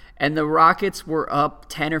quarter, and the Rockets were up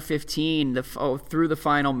 10 or 15 through the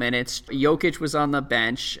final minutes. Jokic was on the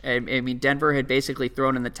bench. I mean, Denver had basically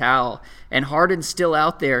thrown in the towel, and Harden's still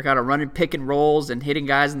out there kind of running pick and rolls and hitting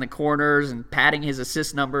guys in the corners and padding his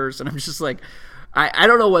assist numbers, and I'm just like, I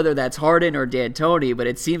don't know whether that's Harden or D'Antoni, but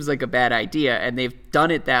it seems like a bad idea, and they've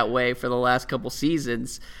done it that way for the last couple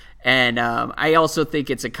seasons. And I also think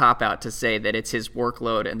it's a cop-out to say that it's his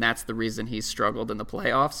workload, and that's the reason he's struggled in the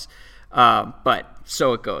playoffs. But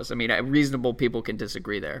so it goes. I mean, reasonable people can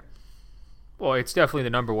disagree there. Well, it's definitely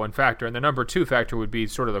the number one factor, and the number two factor would be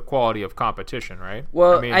sort of the quality of competition, right?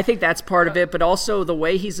 Well, I think that's part of it, but also the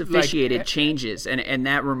way he's officiated changes, and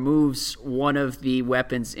that removes one of the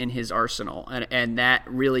weapons in his arsenal, and that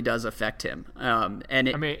really does affect him.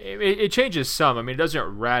 It changes some. I mean, it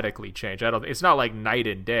doesn't radically change. It's not like night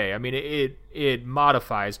and day. I mean, it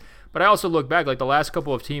modifies. But I also look back, like the last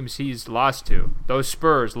couple of teams he's lost to, those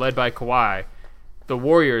Spurs led by Kawhi, the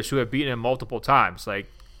Warriors who have beaten him multiple times, like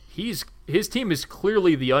his team is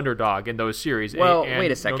clearly the underdog in those series. Well,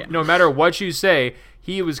 wait a second. No matter what you say,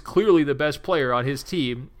 he was clearly the best player on his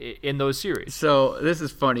team in those series. So this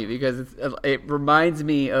is funny because it reminds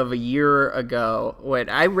me of a year ago when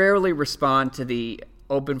I rarely respond to the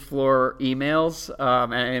open floor emails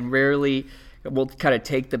and rarely will kind of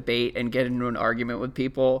take the bait and get into an argument with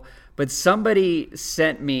people. But somebody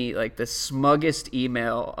sent me like the smuggest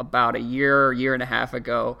email about a year and a half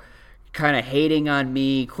ago, kind of hating on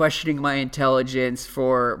me, questioning my intelligence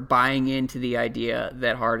for buying into the idea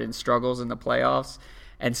that Harden struggles in the playoffs.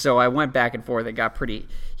 And so I went back and forth and got pretty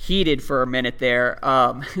heated for a minute there.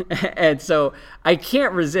 And so I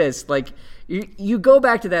can't resist. Like, you go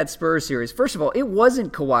back to that Spurs series. First of all, it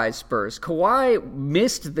wasn't Kawhi's Spurs. Kawhi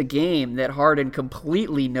missed the game that Harden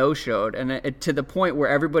completely no-showed, and to the point where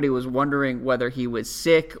everybody was wondering whether he was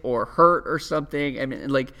sick or hurt or something. I mean,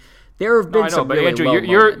 like, there have been some really Andrew, low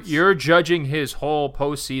moments. You're judging his whole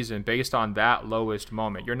postseason based on that lowest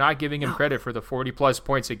moment. You're not giving him credit for the 40-plus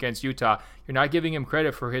points against Utah. You're not giving him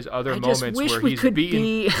credit for his other moments where he's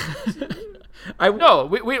beaten.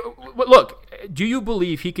 Look, do you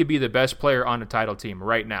believe he could be the best player on a title team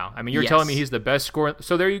right now? I mean, you're telling me he's the best scorer.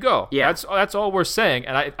 So there you go. Yeah. That's all we're saying.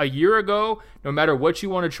 And a year ago, no matter what you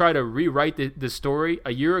want to try to rewrite the story,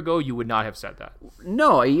 a year ago you would not have said that.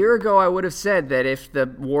 No, a year ago I would have said that if the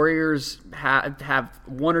Warriors have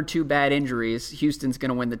one or two bad injuries, Houston's going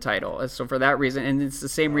to win the title. So for that reason, and it's the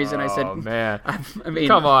same reason I said. Oh man, I mean,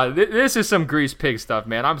 come on, this is some grease pig stuff,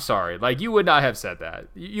 man. I'm sorry, like you would not have said that.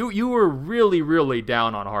 You were really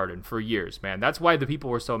down on Harden for years, man. That's why the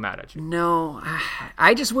people were so mad at you. No,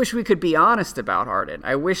 I just wish we could be honest about Harden.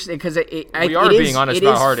 I wish because we are being honest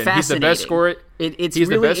about Harden. He's the best scorer. It's he's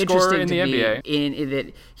really the best scorer interesting in the NBA. In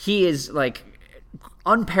that he is like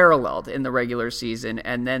unparalleled in the regular season,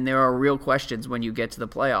 and then there are real questions when you get to the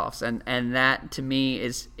playoffs, and that to me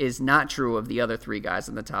is not true of the other three guys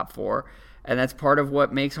in the top four, and that's part of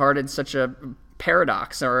what makes Harden such a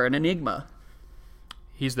paradox or an enigma.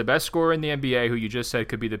 He's the best scorer in the NBA who you just said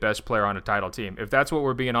could be the best player on a title team. If that's what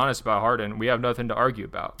we're being honest about Harden, we have nothing to argue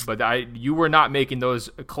about. But you were not making those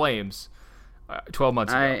claims 12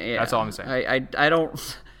 months ago. That's all I'm saying.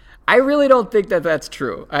 I really don't think that that's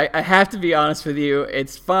true. I have to be honest with you.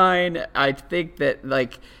 It's fine. I think that,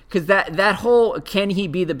 like, because that whole can he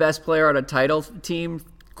be the best player on a title team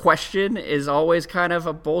question is always kind of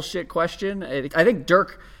a bullshit question. I think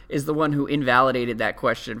Dirk is the one who invalidated that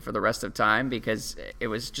question for the rest of time because it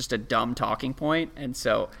was just a dumb talking point. And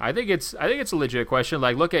so I think it's a legit question.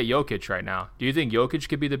 Like, look at Jokic right now. Do you think Jokic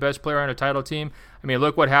could be the best player on a title team? I mean,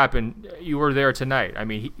 look what happened. You were there tonight. I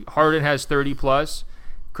mean, Harden has 30 plus.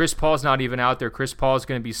 Chris Paul's not even out there. Chris Paul's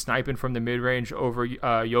going to be sniping from the mid-range over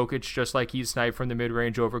Jokic, just like he sniped from the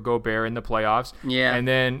mid-range over Gobert in the playoffs. Yeah. And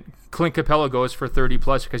then Clint Capella goes for 30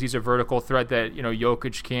 plus because he's a vertical threat that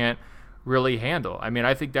Jokic can't really handle. I mean,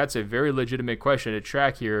 I think that's a very legitimate question to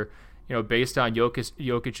track here, based on Jokic's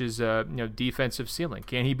defensive ceiling.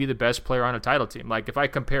 Can he be the best player on a title team? Like, if I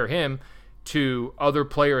compare him to other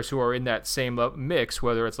players who are in that same mix,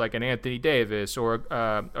 whether it's like an Anthony Davis or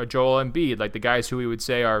a Joel Embiid, like the guys who we would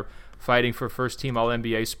say are fighting for first-team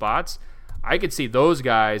All-NBA spots. I could see those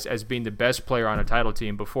guys as being the best player on a title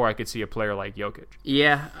team before I could see a player like Jokic.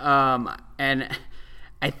 Yeah, and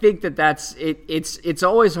I think that's it. It's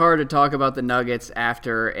always hard to talk about the Nuggets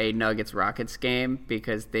after a Nuggets-Rockets game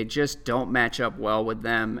because they just don't match up well with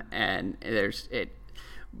them, and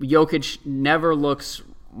Jokic never looks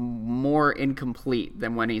more incomplete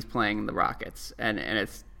than when he's playing the Rockets, and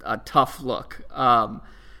it's a tough look.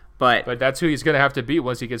 But that's who he's going to have to beat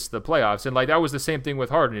once he gets to the playoffs. And like that was the same thing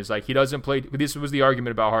with Harden. Is like he doesn't play. This was the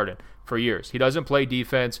argument about Harden for years. He doesn't play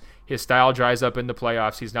defense. His style dries up in the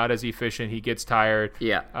playoffs. He's not as efficient. He gets tired.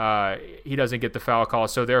 Yeah. He doesn't get the foul call.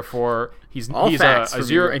 So therefore, he's facts a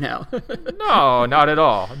zero right now. No, not at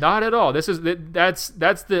all. Not at all. That's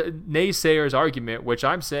the naysayers' argument, which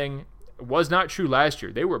I'm saying was not true last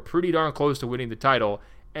year. They were pretty darn close to winning the title.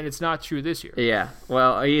 And it's not true this year. Yeah,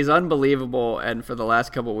 well, he's unbelievable, and for the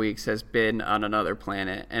last couple of weeks has been on another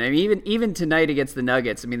planet. And I mean, even tonight against the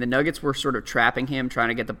Nuggets, I mean, the Nuggets were sort of trapping him, trying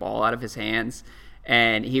to get the ball out of his hands,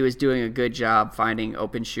 and he was doing a good job finding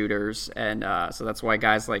open shooters. And so that's why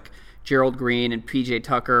guys like Gerald Green and PJ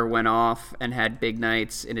Tucker went off and had big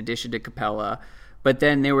nights in addition to Capella. But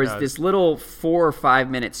then there was this little 4 or 5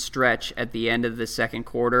 minute stretch at the end of the second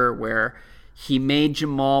quarter where he made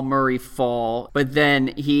Jamal Murray fall, but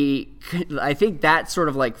then I think that sort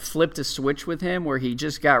of like flipped a switch with him where he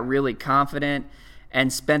just got really confident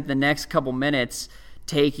and spent the next couple minutes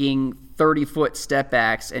taking 30-foot step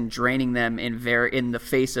backs and draining them in the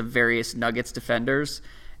face of various Nuggets defenders.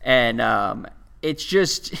 And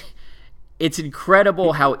it's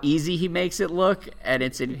incredible how easy he makes it look. And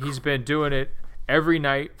he's been doing it every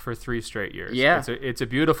night for 3 straight years. Yeah. It's a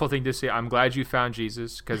beautiful thing to see. I'm glad you found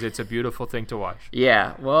Jesus because it's a beautiful thing to watch.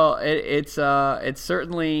 Yeah, well, it's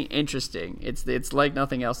certainly interesting. It's like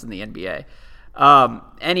nothing else in the NBA.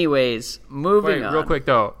 Anyways, moving on. Real quick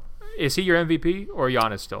though, is he your MVP or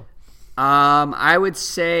Giannis still? I would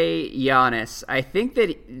say Giannis. I think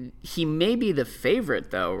that he may be the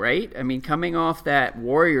favorite though, right? I mean, coming off that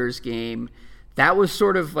Warriors game, that was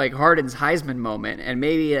sort of like Harden's Heisman moment, and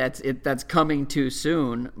maybe that's coming too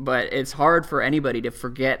soon, but it's hard for anybody to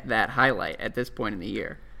forget that highlight at this point in the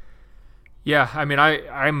year. Yeah, I mean,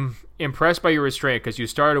 I'm impressed by your restraint because you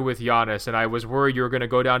started with Giannis, and I was worried you were going to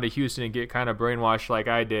go down to Houston and get kind of brainwashed like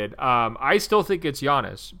I did. I still think it's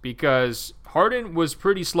Giannis because Harden was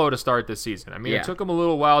pretty slow to start this season. I mean, It took him a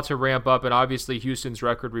little while to ramp up, and obviously Houston's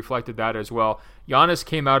record reflected that as well. Giannis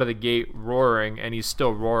came out of the gate roaring, and he's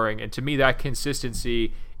still roaring, and to me that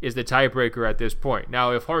consistency is the tiebreaker at this point.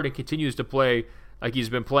 Now, if Harden continues to play like he's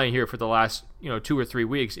been playing here for the last 2 or 3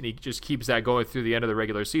 weeks, and he just keeps that going through the end of the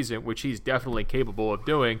regular season, which he's definitely capable of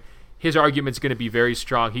doing, his argument's going to be very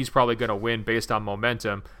strong. He's probably going to win based on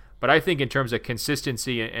momentum. But I think in terms of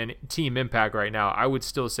consistency and team impact right now, I would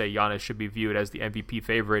still say Giannis should be viewed as the MVP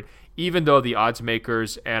favorite, even though the odds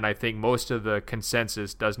makers and I think most of the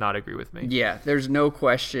consensus does not agree with me. Yeah, there's no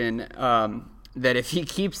question that if he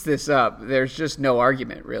keeps this up, there's just no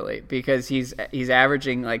argument really, because he's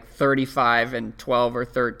averaging like 35 and 12 or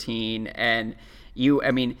 13, and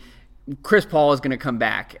Chris Paul is going to come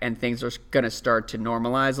back and things are going to start to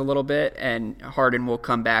normalize a little bit, and Harden will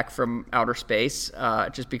come back from outer space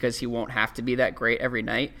just because he won't have to be that great every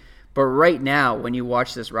night. But right now, when you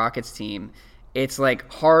watch this Rockets team, it's like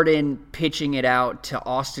Harden pitching it out to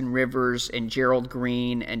Austin Rivers and Gerald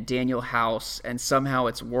Green and Daniel House, and somehow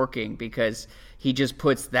it's working because he just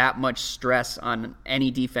puts that much stress on any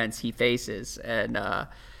defense he faces, and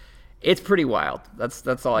it's pretty wild.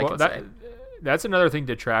 That's all I can say. That's another thing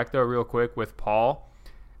to track, though, real quick with Paul.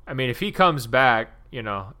 I mean, if he comes back,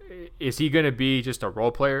 is he going to be just a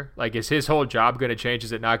role player? Like, is his whole job going to change?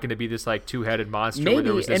 Is it not going to be this like two-headed monster where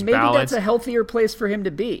there was this maybe balance? That's a healthier place for him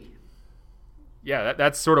to be. Yeah,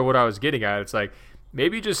 that's sort of what I was getting at. It's like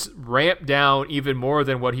maybe just ramp down even more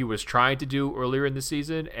than what he was trying to do earlier in the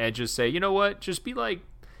season and just say, you know what, just be like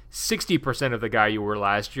 60% of the guy you were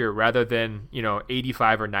last year rather than,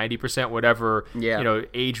 85 or 90%, whatever,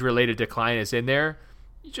 age-related decline is in there.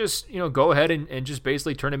 You just, go ahead and just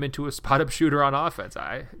basically turn him into a spot-up shooter on offense.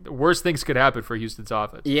 The worst things could happen for Houston's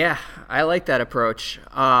offense. Yeah, I like that approach.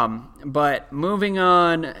 But moving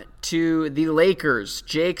on to the Lakers,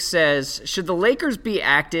 Jake says, should the Lakers be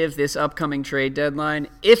active this upcoming trade deadline?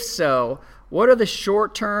 If so, what are the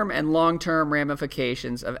short-term and long-term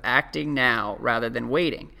ramifications of acting now rather than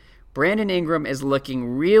waiting? Brandon Ingram is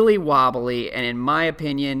looking really wobbly and, in my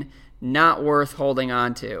opinion, not worth holding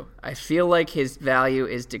on to. I feel like his value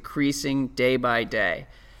is decreasing day by day.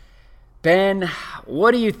 Ben,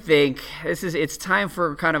 what do you think? It's time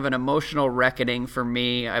for kind of an emotional reckoning for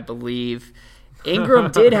me, I believe.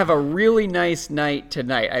 Ingram did have a really nice night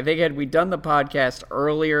tonight. I think had we done the podcast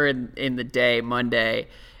earlier in the day, Monday,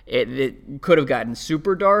 it could have gotten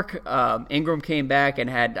super dark. Ingram came back and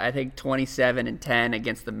had, I think, 27 and 10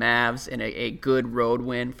 against the Mavs in a good road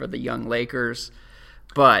win for the young Lakers.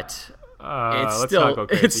 But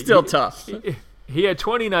it's still tough. He had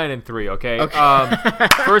 29 and 3. Okay.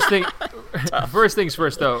 First things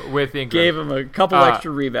first though. With Ingram, gave him a couple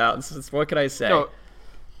extra rebounds. What can I say?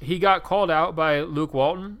 He got called out by Luke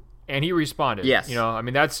Walton, and he responded. Yes.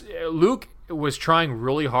 That's Luke was trying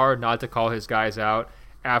really hard not to call his guys out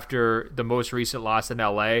after the most recent loss in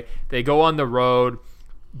LA. They go on the road,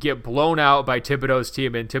 get blown out by Thibodeau's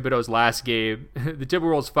team in Thibodeau's last game. The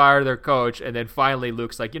Timberwolves fire their coach, and then finally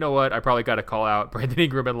Luke's like, you know what? I probably got to call out Brandon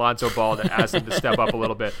Ingram and Lonzo Ball and ask them to step up a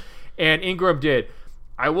little bit. And Ingram did.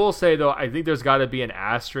 I will say, though, I think there's got to be an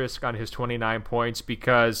asterisk on his 29 points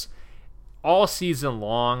because all season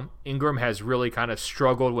long, Ingram has really kind of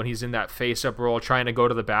struggled when he's in that face-up role, trying to go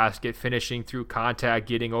to the basket, finishing through contact,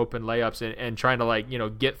 getting open layups, and trying to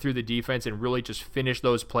get through the defense and really just finish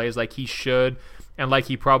those plays like he should and like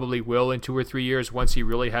he probably will in 2 or 3 years once he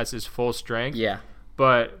really has his full strength. Yeah.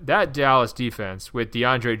 But that Dallas defense with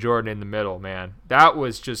DeAndre Jordan in the middle, man, that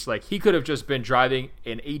was just like he could have just been driving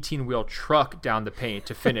an 18-wheel truck down the paint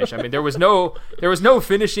to finish. I mean, there was no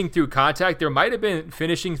finishing through contact. There might have been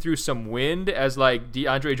finishing through some wind as like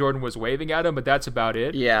DeAndre Jordan was waving at him, but that's about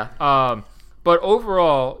it. Yeah. But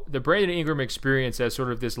overall, the Brandon Ingram experience as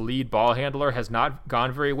sort of this lead ball handler has not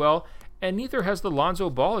gone very well, and neither has the Lonzo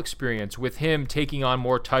Ball experience with him taking on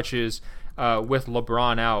more touches with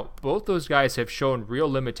LeBron out. Both those guys have shown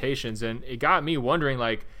real limitations, and it got me wondering,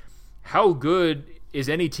 like, how good is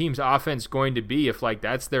any team's offense going to be if, like,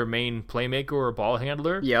 that's their main playmaker or ball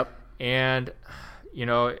handler? Yep. And,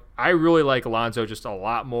 I really like Lonzo just a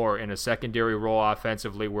lot more in a secondary role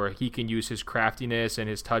offensively where he can use his craftiness and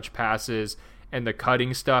his touch passes and the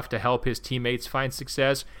cutting stuff to help his teammates find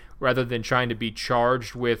success rather than trying to be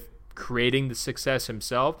charged with creating the success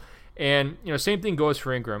himself. And, same thing goes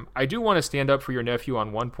for Ingram. I do want to stand up for your nephew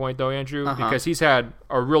on one point, though, Andrew, because he's had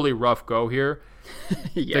a really rough go here.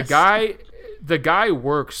 Yes. The guy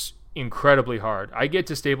works incredibly hard. I get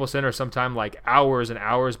to Staples Center sometime like hours and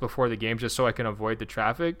hours before the game just so I can avoid the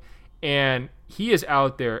traffic. And he is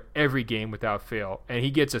out there every game without fail. And he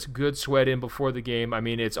gets a good sweat in before the game. I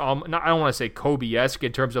mean, I don't want to say Kobe-esque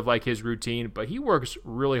in terms of like his routine, but he works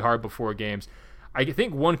really hard before games. I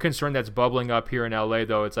think one concern that's bubbling up here in LA,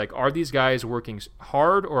 though, it's like, are these guys working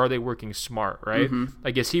hard or are they working smart, right? Mm-hmm.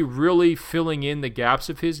 Like, is he really filling in the gaps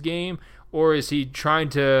of his game, or is he trying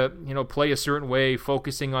to, play a certain way,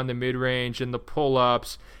 focusing on the mid-range and the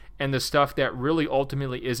pull-ups and the stuff that really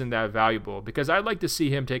ultimately isn't that valuable? Because I'd like to see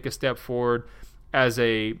him take a step forward as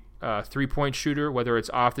a three-point shooter, whether it's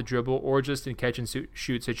off the dribble or just in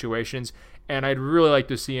catch-and-shoot situations. And I'd really like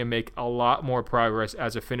to see him make a lot more progress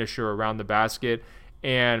as a finisher around the basket.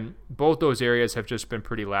 And both those areas have just been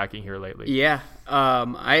pretty lacking here lately. Yeah,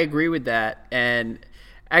 I agree with that. And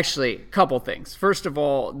actually, a couple things. First of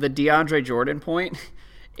all, the DeAndre Jordan point,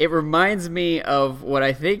 it reminds me of what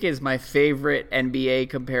I think is my favorite NBA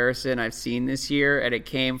comparison I've seen this year. And it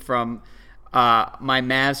came from my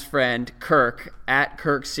Mavs friend Kirk at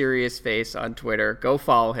Kirk Serious Face on Twitter. Go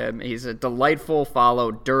follow him. He's a delightful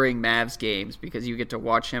follow during Mavs games because you get to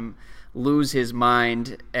watch him lose his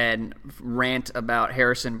mind and rant about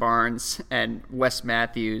Harrison Barnes and Wes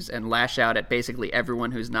Matthews and lash out at basically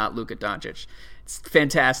everyone who's not Luka Doncic. It's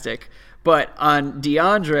fantastic. But on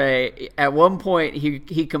DeAndre, at one point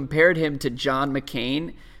he compared him to John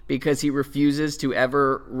McCain because he refuses to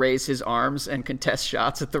ever raise his arms and contest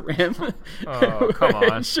shots at the rim. Oh, come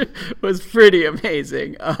on. Which was pretty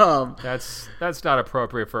amazing. That's not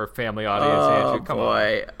appropriate for a family audience, Andrew. Come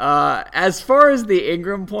on. As far as the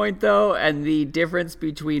Ingram point, though, and the difference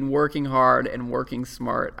between working hard and working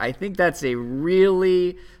smart, I think that's a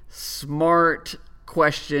really smart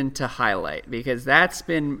question to highlight because that's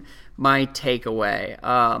been my takeaway.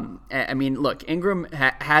 I mean, look, Ingram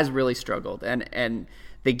has really struggled, and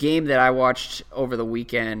the game that I watched over the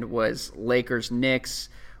weekend was Lakers-Knicks,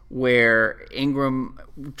 where Ingram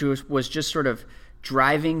was just sort of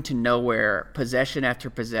driving to nowhere, possession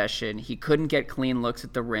after possession. He couldn't get clean looks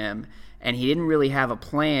at the rim, and he didn't really have a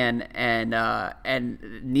plan, and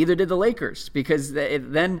neither did the Lakers, because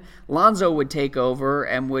then Lonzo would take over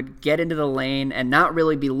and would get into the lane and not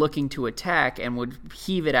really be looking to attack and would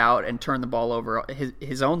heave it out and turn the ball over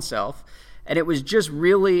his own self. And it was just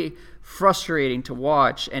really frustrating to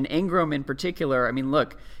watch. And Ingram in particular, I mean,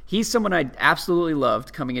 look, he's someone I absolutely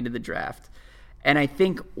loved coming into the draft. And I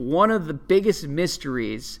think one of the biggest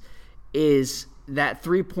mysteries is that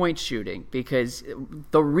three-point shooting, because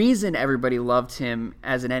the reason everybody loved him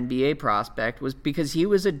as an NBA prospect was because he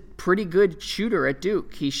was a pretty good shooter at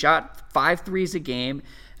Duke. He shot 5 threes a game,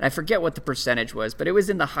 and I forget what the percentage was, but it was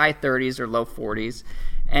in the high 30s or low 40s.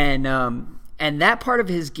 And that part of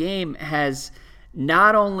his game has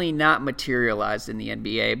not only not materialized in the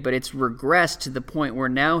NBA, but it's regressed to the point where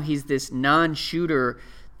now he's this non-shooter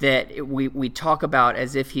that we talk about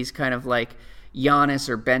as if he's kind of like Giannis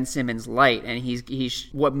or Ben Simmons light, and he's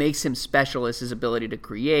what makes him special is his ability to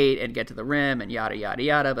create and get to the rim and yada yada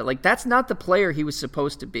yada. But like that's not the player he was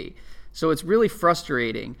supposed to be. So it's really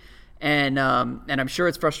frustrating, and I'm sure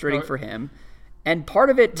it's frustrating for him. And part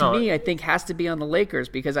of it to me, I think, has to be on the Lakers,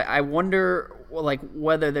 because I wonder like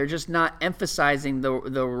whether they're just not emphasizing the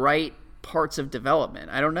right parts of development.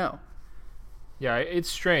 I don't know. Yeah, it's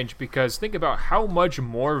strange because think about how much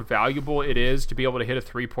more valuable it is to be able to hit a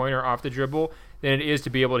three-pointer off the dribble than it is to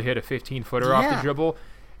be able to hit a 15-footer off the dribble.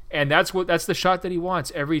 And that's the shot that he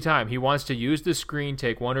wants every time. He wants to use the screen,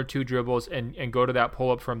 take 1 or 2 dribbles, and go to that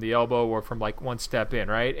pull-up from the elbow or from like one step in,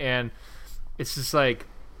 right? And it's just like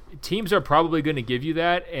teams are probably going to give you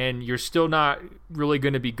that, and you're still not really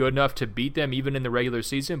going to be good enough to beat them even in the regular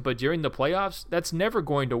season. But during the playoffs, that's never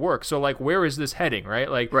going to work. So like, where is this heading,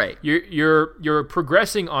 right? Like, right. You're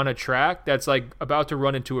progressing on a track that's like about to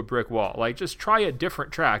run into a brick wall. Like, just try a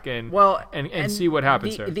different track and see what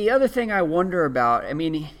happens there. The other thing I wonder about, I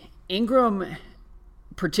mean, Ingram,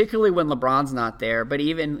 particularly when LeBron's not there, but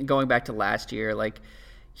even going back to last year, like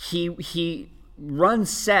he run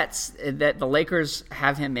sets that the Lakers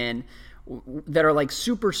have him in that are like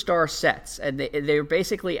superstar sets, and they're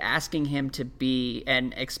basically asking him to be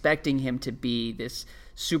and expecting him to be this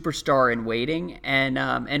superstar in waiting, and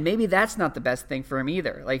maybe that's not the best thing for him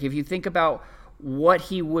either. Like if you think about what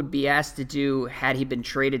he would be asked to do had he been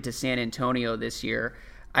traded to San Antonio this year,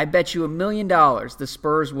 I bet you $1 million the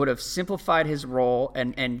Spurs would have simplified his role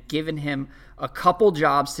and given him a couple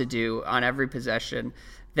jobs to do on every possession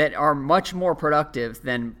that are much more productive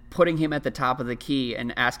than putting him at the top of the key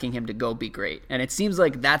and asking him to go be great. And it seems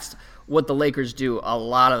like that's what the Lakers do a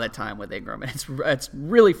lot of the time with Ingram. And it's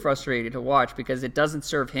really frustrating to watch because it doesn't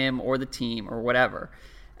serve him or the team or whatever.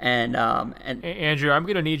 And Andrew, I'm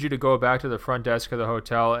going to need you to go back to the front desk of the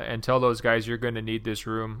hotel and tell those guys you're going to need this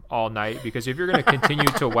room all night, because if you're going to continue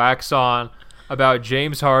to wax on about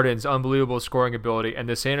James Harden's unbelievable scoring ability and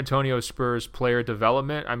the San Antonio Spurs player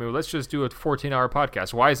development, I mean, let's just do a 14-hour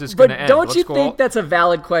podcast. Why is this going to end? But don't you think that's a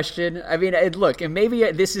valid question? I mean, look, and maybe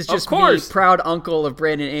this is just me, proud uncle of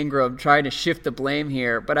Brandon Ingram, trying to shift the blame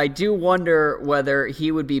here, but I do wonder whether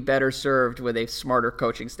he would be better served with a smarter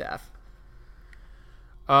coaching staff.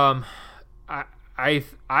 I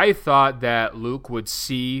thought that Luke would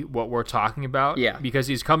see what we're talking about, because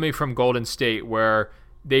he's coming from Golden State, where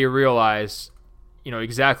they realize,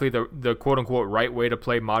 exactly the quote unquote right way to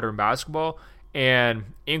play modern basketball, and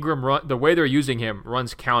Ingram the way they're using him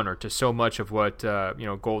runs counter to so much of what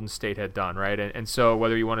Golden State had done, right? And so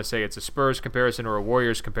whether you want to say it's a Spurs comparison or a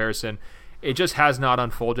Warriors comparison, it just has not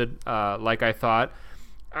unfolded like I thought.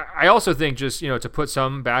 I also think just, to put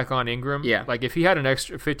some back on Ingram, like if he had an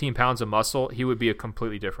extra 15 pounds of muscle, he would be a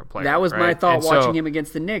completely different player. That was my thought watching him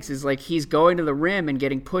against the Knicks, is like he's going to the rim and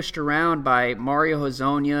getting pushed around by Mario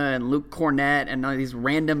Hezonja and Luke Cornett and all these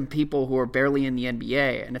random people who are barely in the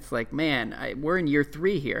NBA. And it's like, man, we're in year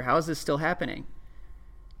 3 here. How is this still happening?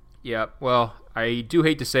 Yeah, well, I do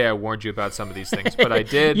hate to say I warned you about some of these things, but I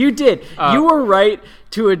did. You did. You were right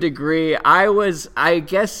to a degree. I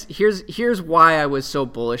guess here's why I was so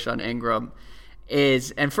bullish on Ingram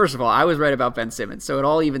and first of all, I was right about Ben Simmons, so it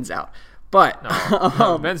all evens out. But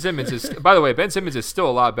Ben Simmons is, by the way, Ben Simmons is still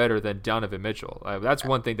a lot better than Donovan Mitchell. That's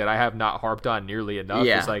one thing that I have not harped on nearly enough.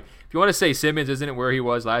 Yeah. It's like, if you want to say Simmons isn't where he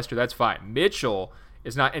was last year, that's fine. Mitchell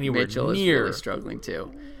is not anywhere Mitchell near is really struggling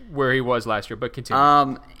too, where he was last year. But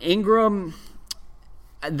continue. Ingram,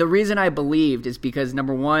 the reason I believed is because,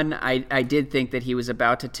 number one, I did think that he was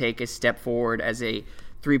about to take a step forward as a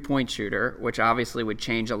three-point shooter, which obviously would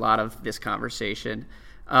change a lot of this conversation.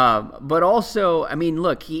 But also, I mean,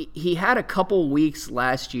 look, he had a couple weeks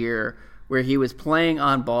last year where he was playing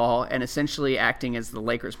on ball and essentially acting as the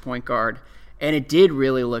Lakers point guard, and it did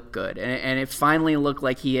really look good. And it finally looked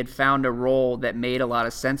like he had found a role that made a lot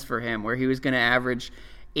of sense for him, where he was going to average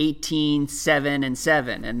 18, 7, and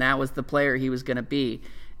 7, and that was the player he was going to be.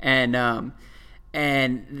 And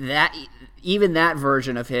And that even that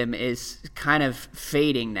version of him is kind of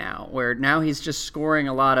fading now, where now he's just scoring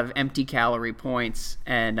a lot of empty calorie points,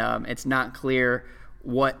 and it's not clear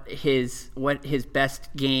what his best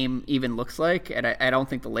game even looks like, and I don't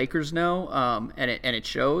think the Lakers know, and it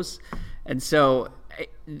shows. And so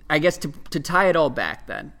I guess to tie it all back,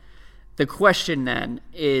 then the question then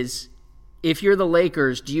is, if you're the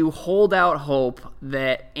Lakers, do you hold out hope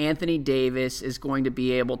that Anthony Davis is going to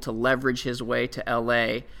be able to leverage his way to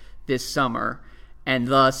LA this summer and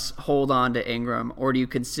thus hold on to Ingram, or do you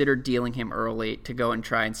consider dealing him early to go and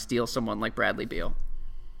try and steal someone like Bradley Beal?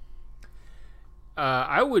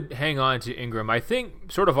 I would hang on to Ingram. I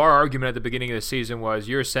think sort of our argument at the beginning of the season was,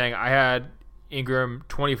 you're saying I had Ingram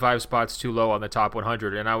 25 spots too low on the top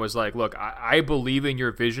 100, and I was like, look, I believe in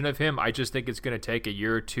your vision of him. I just think it's going to take a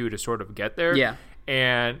year or two to sort of get there. Yeah.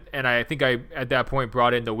 And I think I at that point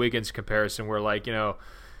brought in the Wiggins comparison, where, like, you know,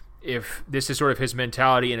 if this is sort of his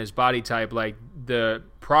mentality and his body type, like the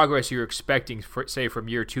progress you're expecting, say from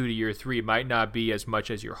year 2 to year 3, might not be as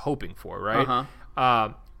much as you're hoping for, right?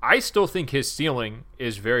 I still think his ceiling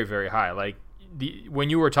is very, very high. Like, when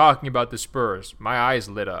you were talking about the Spurs, my eyes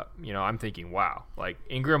lit up. You know, I'm thinking, wow, like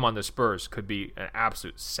Ingram on the Spurs could be an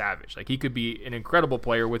absolute savage. Like, he could be an incredible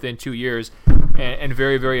player within 2 years, and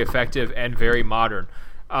very, very effective and very modern.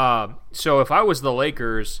 So if I was the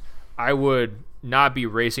Lakers, I would not be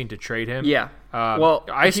racing to trade him. Yeah. Well,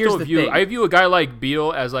 I view a guy like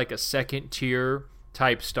Beal as like a second tier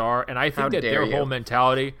type star, and I think that their whole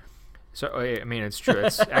mentality. So I mean, it's true.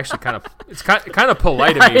 It's actually kind of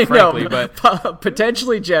polite of me, frankly, but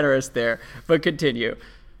potentially generous there. But continue.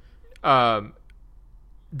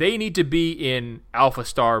 They need to be in alpha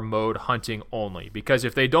star mode hunting only, because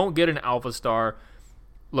if they don't get an alpha star,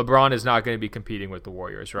 LeBron is not going to be competing with the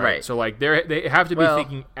Warriors, right? So like they have to be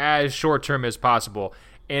thinking as short term as possible.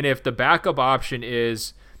 And if the backup option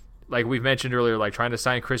is, like we've mentioned earlier, like trying to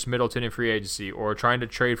sign Chris Middleton in free agency or trying to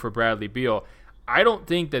trade for Bradley Beal, I don't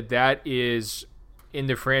think that is in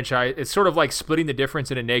the franchise. It's sort of like splitting the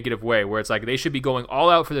difference in a negative way, where it's like they should be going all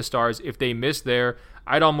out for the stars. If they miss there,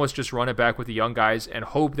 I'd almost just run it back with the young guys and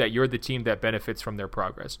hope that you're the team that benefits from their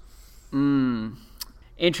progress.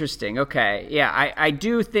 Interesting. Okay. Yeah, I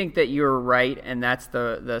do think that you're right, and that's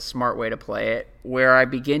the smart way to play it. Where I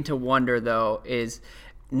begin to wonder, though, is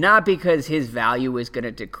not because his value is going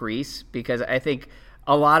to decrease, because I think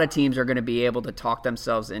a lot of teams are going to be able to talk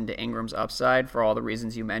themselves into Ingram's upside for all the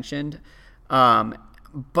reasons you mentioned.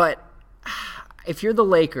 But if you're the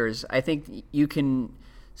Lakers, I think you can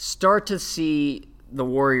start to see the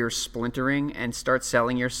Warriors splintering and start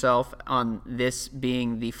selling yourself on this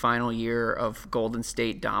being the final year of Golden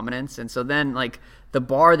State dominance. And so then, like, the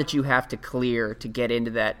bar that you have to clear to get into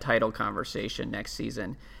that title conversation next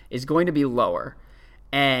season is going to be lower.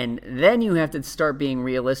 And then you have to start being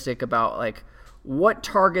realistic about, like, what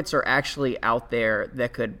targets are actually out there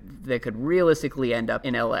that could realistically end up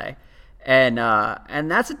in LA. And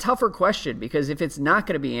that's a tougher question, because if it's not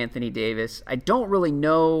going to be Anthony Davis, I don't really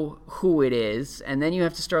know who it is. And then you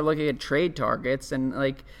have to start looking at trade targets. And,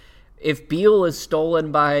 like, if Beal is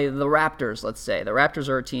stolen by the Raptors, let's say, the Raptors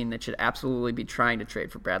are a team that should absolutely be trying to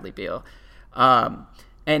trade for Bradley Beal,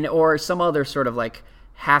 or some other sort of like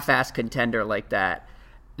half-ass contender like that,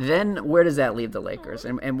 then where does that leave the Lakers?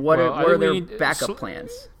 And what are their backup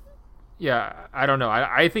plans? Yeah, I don't know.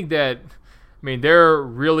 I think that, I mean, they're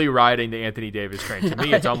really riding the Anthony Davis train. To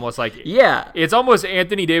me, it's almost like it's almost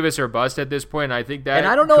Anthony Davis or bust at this point. And I think that, and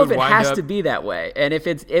I don't know if it has to be that way. And if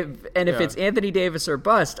it's Anthony Davis or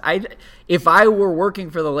bust, if I were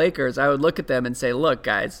working for the Lakers, I would look at them and say, look,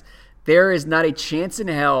 guys, there is not a chance in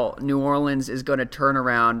hell New Orleans is going to turn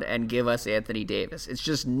around and give us Anthony Davis. It's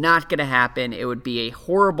just not going to happen. It would be a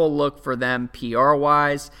horrible look for them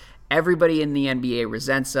PR-wise. Everybody in the NBA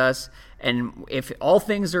resents us. And if all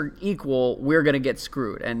things are equal, we're going to get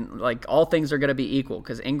screwed. And, like, all things are going to be equal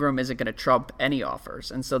because Ingram isn't going to trump any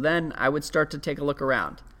offers. And so then I would start to take a look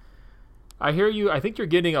around. I hear you. I think you're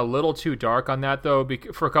getting a little too dark on that, though,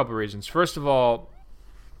 for a couple of reasons. First of all,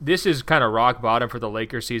 this is kind of rock bottom for the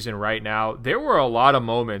Lakers season right now. There were a lot of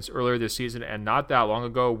moments earlier this season and not that long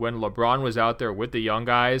ago when LeBron was out there with the young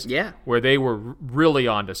guys, where they were really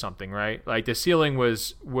onto something, right? Like, the ceiling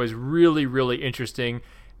was really, really interesting.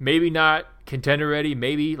 Maybe not contender ready,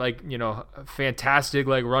 maybe, like, you know, fantastic,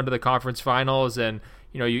 like, run to the conference finals, and,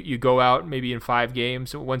 you know, you go out maybe in 5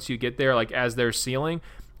 games once you get there, like, as their ceiling,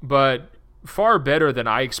 but far better than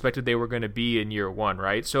I expected they were going to be in year one,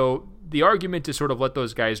 right? So the argument to sort of let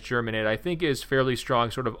those guys germinate, I think, is fairly strong,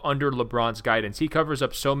 sort of under LeBron's guidance. He covers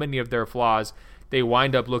up so many of their flaws, they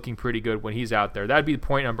wind up looking pretty good when he's out there. That'd be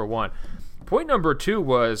point number one. Point number two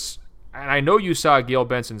was, and I know you saw Gail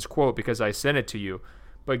Benson's quote because I sent it to you,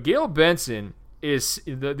 but Gail Benson is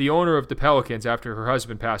the owner of the Pelicans after her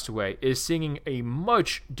husband passed away, is singing a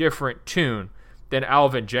much different tune than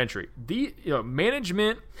Alvin Gentry. The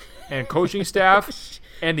management and coaching staff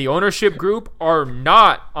and the ownership group are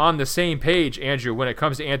not on the same page, Andrew, when it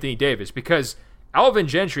comes to Anthony Davis, because Alvin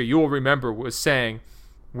Gentry, you will remember, was saying,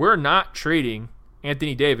 we're not trading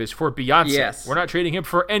Anthony Davis for Beyonce. Yes. We're not trading him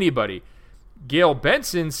for anybody. Gail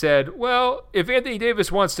Benson said, well, if Anthony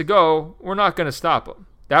Davis wants to go, we're not going to stop him.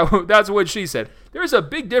 That's what she said. There's a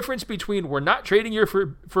big difference between we're not trading you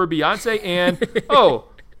for Beyonce and, oh,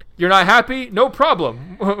 you're not happy? No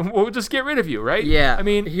problem. We'll just get rid of you, right? Yeah. I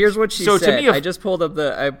mean, here's what she said. To me, I just pulled up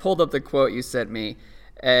the quote you sent me,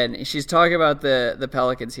 and she's talking about the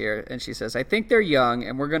Pelicans here, and she says, I think they're young,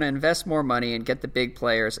 and we're going to invest more money and get the big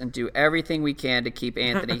players and do everything we can to keep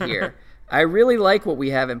Anthony here. I really like what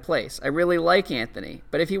we have in place. I really like Anthony.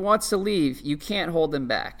 But if he wants to leave, you can't hold him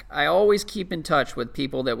back. I always keep in touch with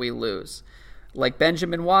people that we lose, like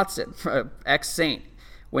Benjamin Watson, ex-Saint.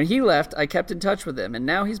 When he left, I kept in touch with him, and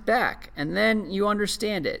now he's back. And then you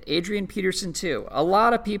understand it. Adrian Peterson, too. A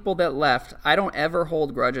lot of people that left, I don't ever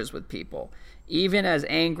hold grudges with people. Even as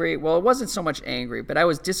angry, well, it wasn't so much angry, but I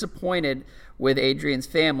was disappointed with Adrian's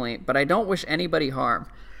family, but I don't wish anybody harm.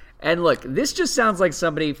 And look, this just sounds like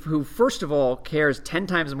somebody who, first of all, cares 10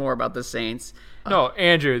 times more about the Saints. No,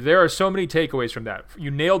 Andrew, there are so many takeaways from that.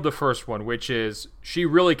 You nailed the first one, which is she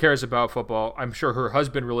really cares about football. I'm sure her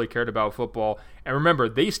husband really cared about football. And remember,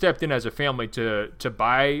 they stepped in as a family to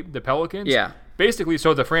buy the Pelicans. Yeah. Basically,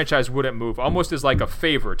 so the franchise wouldn't move, almost as like a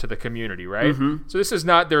favor to the community, right? Mm-hmm. So this is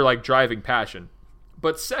not their like driving passion.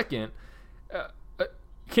 But second,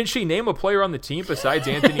 can she name a player on the team besides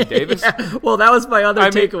Anthony Davis? Yeah, well, that was my other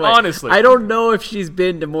takeaway. Honestly, I don't know if she's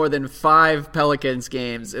been to more than 5 Pelicans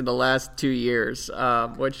games in the last 2 years,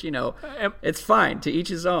 which, it's fine. To each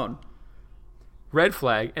his own. Red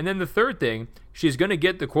flag. And then the third thing, she's going to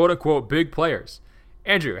get the quote-unquote big players.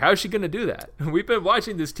 Andrew, how's she going to do that? We've been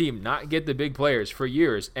watching this team not get the big players for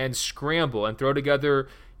years and scramble and throw together,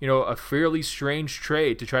 a fairly strange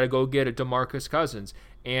trade to try to go get a DeMarcus Cousins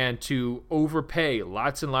and to overpay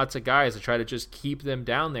lots and lots of guys to try to just keep them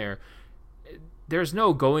down there. There's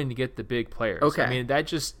no going to get the big players. Okay. I mean, that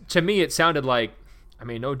just, to me, it sounded like,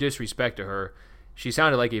 no disrespect to her. She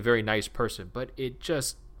sounded like a very nice person, but it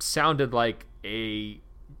just sounded like a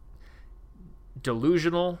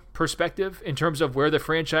delusional perspective in terms of where the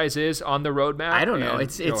franchise is on the roadmap. I don't know.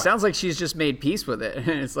 It sounds like she's just made peace with it.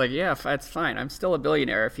 It's like, yeah, that's fine. I'm still a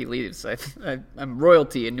billionaire if he leaves. I'm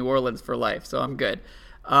royalty in New Orleans for life, so I'm good.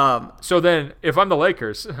 So then, if I'm the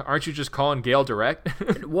Lakers, aren't you just calling Gail direct?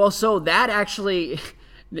 Well, so that actually,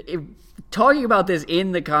 talking about this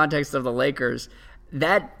in the context of the Lakers,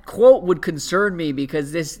 that quote would concern me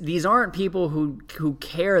because these aren't people who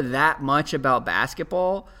care that much about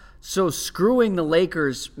basketball. So screwing the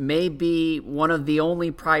Lakers may be one of the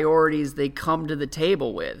only priorities they come to the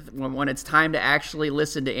table with. When it's time to actually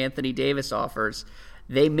listen to Anthony Davis offers,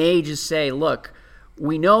 they may just say, look,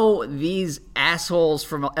 we know these assholes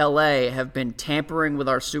from LA have been tampering with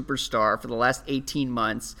our superstar for the last 18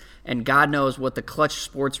 months, and God knows what the Clutch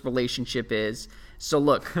Sports relationship is. So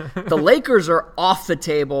look, the Lakers are off the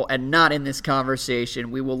table and not in this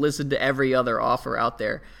conversation. We will listen to every other offer out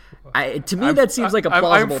there. To me, that seems like a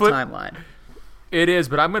plausible timeline. It is,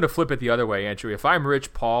 but I'm going to flip it the other way, Andrew. If I'm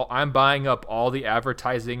Rich Paul, I'm buying up all the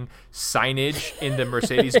advertising signage in the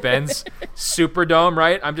Mercedes-Benz Superdome,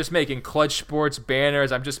 right? I'm just making Clutch Sports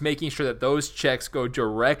banners. I'm just making sure that those checks go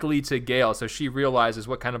directly to Gail so she realizes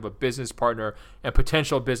what kind of a business partner and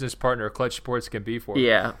potential business partner Clutch Sports can be for her.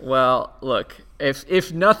 Yeah, well, look,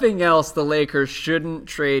 if nothing else, the Lakers shouldn't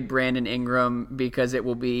trade Brandon Ingram because it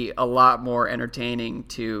will be a lot more entertaining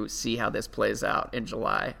to see how this plays out in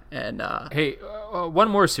July. And hey, one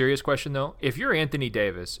more serious question, though. If you're Anthony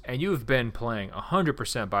Davis and you've been playing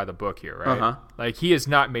 100% by the book here, right? Uh-huh. Like, he has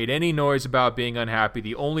not made any noise about being unhappy.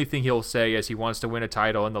 The only thing he'll say is he wants to win a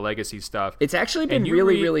title and the legacy stuff. It's actually been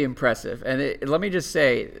really impressive. And let me just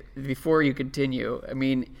say, before you continue,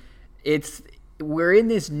 we're in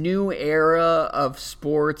this new era of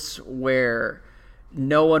sports where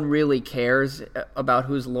no one really cares about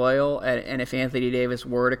who's loyal. And if Anthony Davis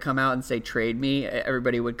were to come out and say, trade me,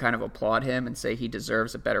 everybody would kind of applaud him and say he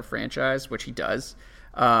deserves a better franchise, which he does.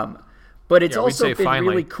 But it's also been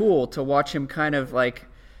really cool to watch him kind of like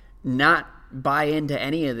not buy into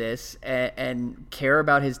any of this and care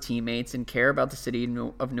about his teammates and care about the city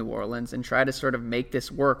of New Orleans and try to sort of make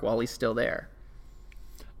this work while he's still there.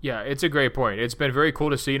 Yeah, it's a great point. It's been very cool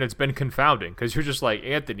to see, and it's been confounding because you're just like,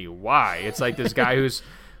 Anthony, why? It's like this guy who's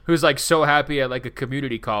who's like so happy at like a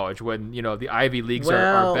community college when, you know, the Ivy Leagues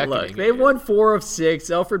are beckoning. Look, they've won 4 of 6.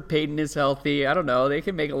 Elfrid Payton is healthy. I don't know. They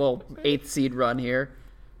can make a little 8th seed run here.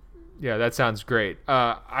 Yeah, that sounds great.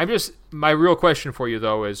 My real question for you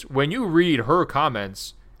though is, when you read her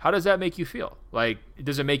comments, how does that make you feel? Like,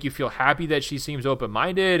 does it make you feel happy that she seems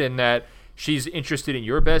open-minded and that she's interested in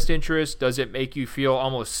your best interest? Does it make you feel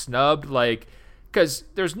almost snubbed? Like, because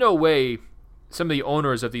there's no way some of the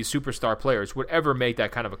owners of these superstar players would ever make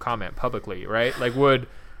that kind of a comment publicly, right? Like, would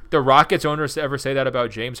the Rockets owners ever say that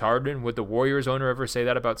about James Harden? Would the Warriors owner ever say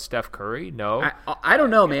that about Steph Curry? No. I don't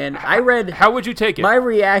know, man. How would you take it? My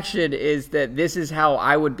reaction is that this is how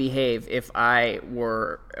I would behave if I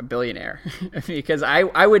were a billionaire. Because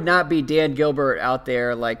I would not be Dan Gilbert out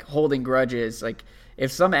there, like, holding grudges. Like,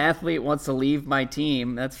 if some athlete wants to leave my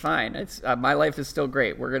team, that's fine. It's my life is still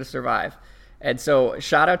great. We're going to survive. And so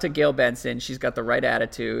shout out to Gail Benson. She's got the right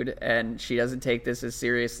attitude, and she doesn't take this as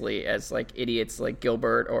seriously as like idiots like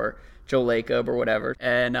Gilbert or Joe Lacob or whatever.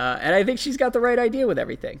 And I think she's got the right idea with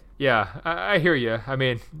everything. Yeah, I hear you. I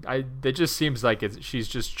mean, it just seems like she's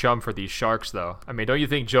just chum for these Sharks, though. I mean, don't you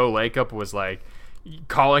think Joe Lacob was like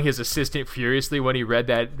calling his assistant furiously when he read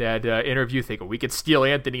that interview, thinking, we could steal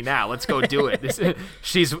Anthony now, let's go do it.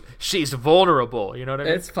 She's vulnerable, you know what I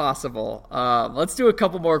mean? It's possible. Let's do a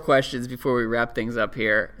couple more questions before we wrap things up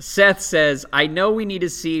here. Seth says, I know we need to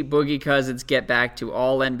see Boogie Cousins get back to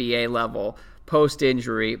all NBA level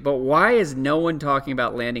post-injury, but why is no one talking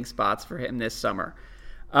about landing spots for him this summer?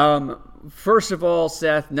 First of all,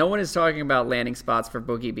 Seth, no one is talking about landing spots for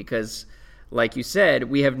Boogie because, like you said,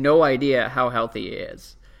 we have no idea how healthy he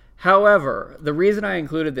is. However, the reason I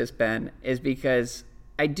included this, Ben, is because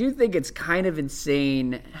I do think it's kind of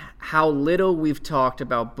insane how little we've talked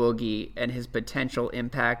about Boogie and his potential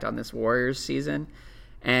impact on this Warriors season.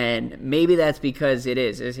 And maybe that's because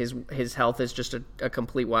his health is just a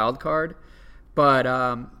complete wild card. But,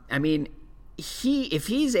 I mean, if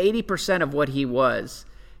he's 80% of what he was,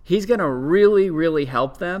 he's going to really, really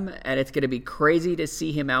help them, and it's going to be crazy to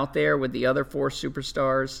see him out there with the other 4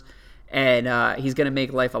 superstars, and he's going to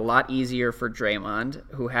make life a lot easier for Draymond,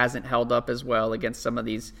 who hasn't held up as well against some of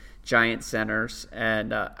these giant centers.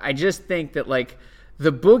 And I just think that, like,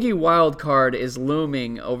 the Boogie wild card is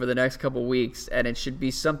looming over the next couple weeks, and it should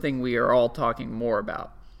be something we are all talking more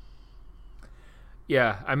about.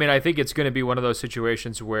 Yeah, I mean, I think it's going to be one of those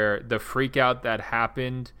situations where the freak out that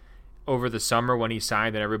happened over the summer when he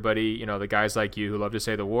signed, and everybody, you know, the guys like you who love to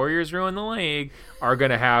say the Warriors ruined the league, are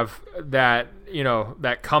going to have that, you know,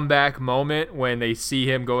 that comeback moment when they see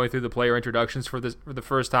him going through the player introductions for the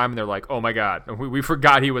first time, and they're like, oh my God, we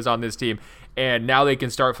forgot he was on this team, and now they can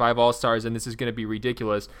start 5 All-Stars, and this is going to be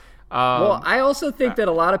ridiculous. Well, I also think that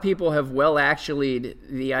a lot of people have actually'd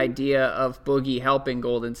the idea of Boogie helping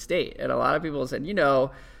Golden State, and a lot of people said, you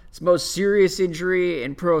know, it's the most serious injury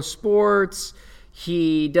in pro sports.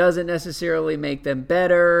 He doesn't necessarily make them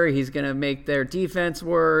better. He's going to make their defense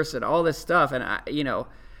worse and all this stuff. And,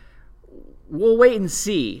 we'll wait and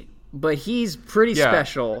see. But he's pretty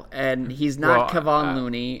special, and he's not Kevon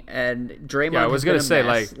Looney, and Draymond I was going to say,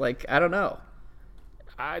 like, I don't know.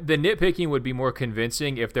 The nitpicking would be more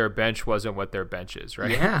convincing if their bench wasn't what their bench is,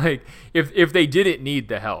 right? Yeah. Like if they didn't need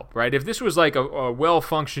the help, right? If this was like a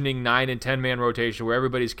well-functioning 9 and 10-man rotation where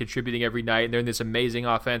everybody's contributing every night and they're in this amazing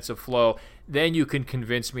offensive flow, then you can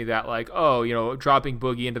convince me that, like, oh, you know, dropping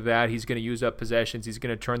Boogie into that, he's going to use up possessions, he's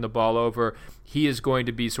going to turn the ball over, he is going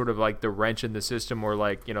to be sort of like the wrench in the system, or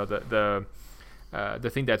like, you know, the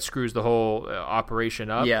thing that screws the whole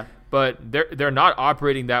operation up. Yeah. But they're not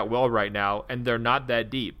operating that well right now, and they're not that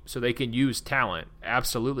deep. So they can use talent.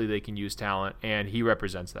 Absolutely, they can use talent, and he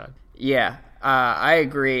represents that. Yeah, I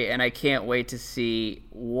agree, and I can't wait to see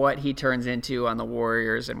what he turns into on the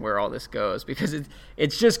Warriors and where all this goes, because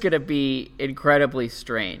it's just going to be incredibly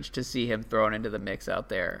strange to see him thrown into the mix out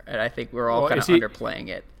there, and I think we're all kind of underplaying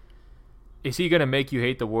it. Is he going to make you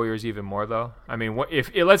hate the Warriors even more, though? I mean,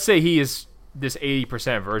 if let's say he is this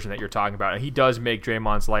 80% version that you're talking about, and he does make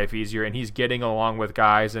Draymond's life easier, and he's getting along with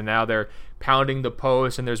guys, and now they're pounding the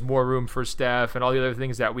post, and there's more room for Steph, and all the other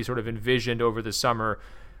things that we sort of envisioned over the summer.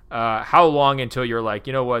 How long until you're like,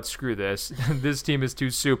 you know what, screw this. This team is too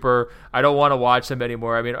super. I don't want to watch them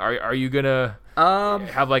anymore. I mean, are you going to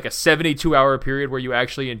have like a 72-hour period where you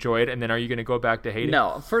actually enjoy it, and then are you going to go back to hating?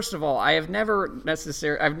 No. First of all, I've never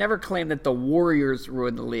claimed that the Warriors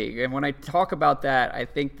ruined the league. And when I talk about that, I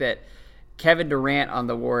think that Kevin Durant on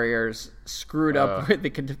the Warriors screwed up with the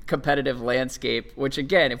competitive landscape, which,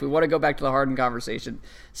 again, if we want to go back to the Harden conversation,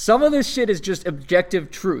 some of this shit is just objective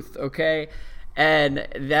truth, okay? And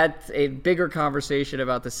that's a bigger conversation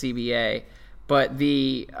about the CBA. But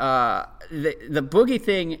the Boogie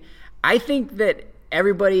thing, I think that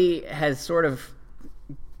everybody has sort of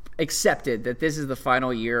accepted that this is the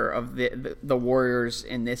final year of the Warriors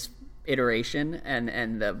in this iteration,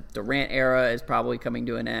 and the Durant era is probably coming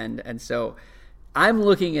to an end. And so I'm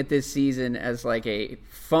looking at this season as like a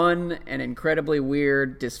fun and incredibly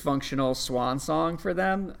weird, dysfunctional swan song for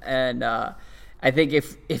them. And I think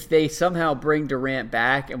if they somehow bring Durant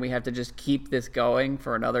back and we have to just keep this going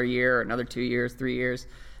for another year, another 2 years, 3 years,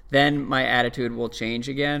 then my attitude will change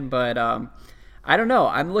again. But I don't know.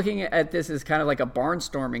 I'm looking at this as kind of like a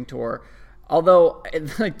barnstorming tour. Although,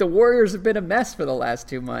 like, the Warriors have been a mess for the last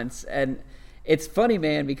 2 months. And it's funny,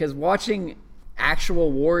 man, because watching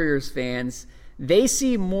actual Warriors fans, they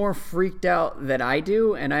seem more freaked out than I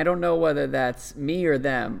do, and I don't know whether that's me or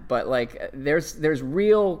them, but like there's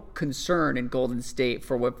real concern in Golden State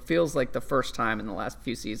for what feels like the first time in the last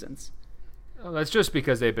few seasons. Well, that's just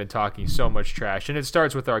because they've been talking so much trash, and it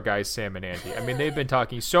starts with our guys Sam and Andy. I mean, they've been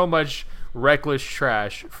talking so much reckless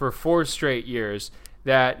trash for 4 straight years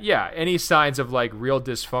that, yeah, any signs of like real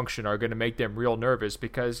dysfunction are going to make them real nervous,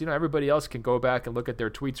 because, you know, everybody else can go back and look at their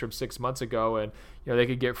tweets from 6 months ago, and, you know, they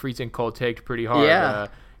could get freezing cold taked pretty hard. Yeah.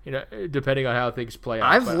 You know, depending on how things play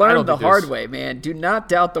out. I've learned the hard way, man. Do not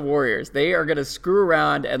doubt the Warriors. They are going to screw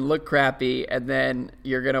around and look crappy, and then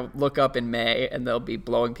you're going to look up in May and they'll be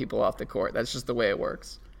blowing people off the court. That's just the way it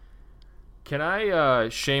works. Can I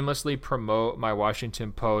shamelessly promote my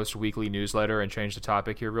Washington Post weekly newsletter and change the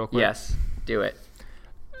topic here real quick? Yes, do it.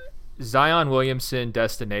 Zion Williamson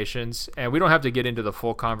destinations, and we don't have to get into the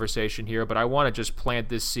full conversation here, but I want to just plant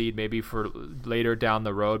this seed maybe for later down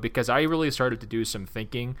the road, because I really started to do some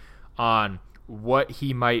thinking on what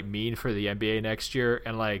he might mean for the NBA next year.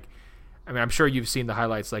 And like, I mean, I'm sure you've seen the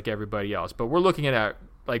highlights like everybody else, but we're looking at a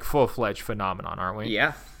like full-fledged phenomenon, aren't we?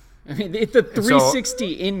 Yeah. I mean, the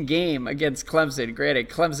 360 in game against Clemson. Granted,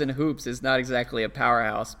 Clemson hoops is not exactly a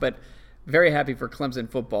powerhouse, but very happy for Clemson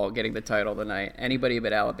football getting the title tonight. Anybody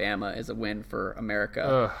but Alabama is a win for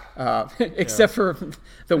America, except for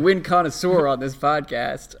the win connoisseur on this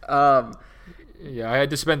podcast. Yeah, I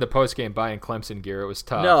had to spend the post game buying Clemson gear. It was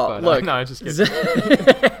tough. No, but, look, no, I'm just kidding.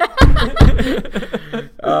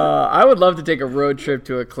 I would love to take a road trip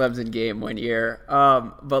to a Clemson game one year.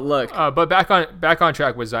 But look, but back on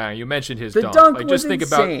track with Zion. You mentioned his the dunk. dunk Like, was just think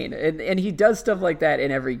insane, about, and he does stuff like that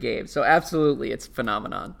in every game. So absolutely, it's a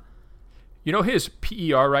phenomenon. you know, his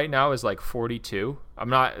PER right now is like 42.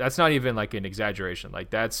 That's not even like an exaggeration.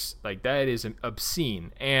 That is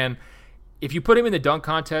obscene. And if you put him in the dunk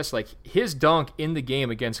contest, like his dunk in the game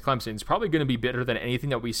against Clemson is probably going to be better than anything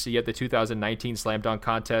that we see at the 2019 slam dunk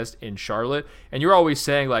contest in Charlotte. And you're always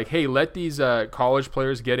saying like, hey, let these college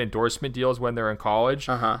players get endorsement deals when they're in college.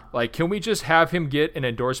 Like, can we just have him get an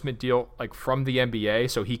endorsement deal like from the NBA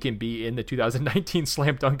so he can be in the 2019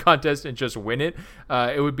 slam dunk contest and just win it?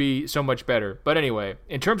 It would be so much better. But anyway,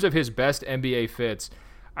 in terms of his best NBA fits,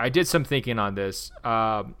 I did some thinking on this.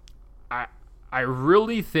 I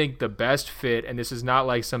really think the best fit, and this is not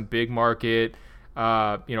like some big market,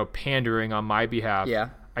 pandering on my behalf.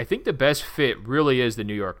 Yeah. I think the best fit really is the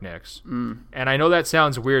New York Knicks. And I know that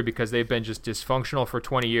sounds weird because they've been just dysfunctional for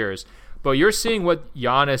 20 years. But you're seeing what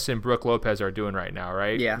Giannis and Brook Lopez are doing right now,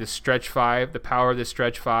 right? Yeah. The stretch five, the power of the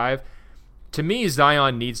stretch five. To me,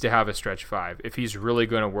 Zion needs to have a stretch five if he's really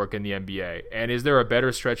going to work in the NBA. And is there a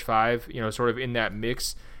better stretch five, sort of in that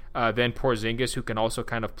mix than Porzingis, who can also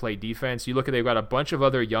kind of play defense? You look at, they've got a bunch of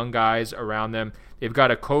other young guys around them. They've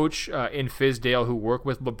got a coach in Fizdale who worked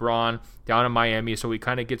with LeBron down in Miami, so he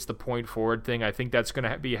kind of gets the point forward thing. I think that's going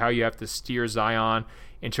to be how you have to steer Zion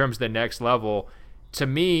in terms of the next level. To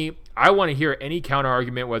me, I want to hear any counter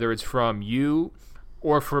argument, whether it's from you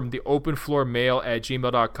or from the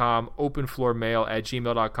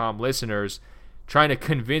openfloormail@gmail.com listeners, trying to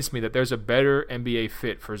convince me that there's a better NBA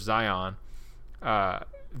fit for Zion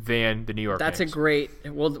than the New York Knicks. That's a great.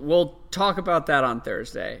 We'll talk about that on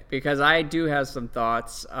Thursday, because I do have some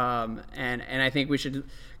thoughts, and I think we should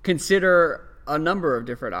consider a number of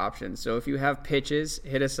different options. So if you have pitches,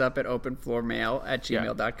 hit us up at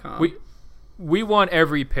openfloormail@gmail.com. We want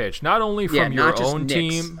every pitch, not only from your own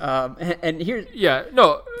team. And here's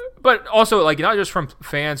but also like not just from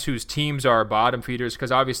fans whose teams are bottom feeders,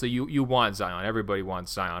 because obviously you want Zion. Everybody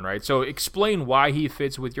wants Zion, right? So explain why he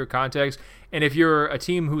fits with your context. And if you're a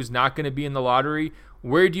team who's not going to be in the lottery,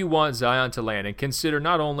 where do you want Zion to land? And consider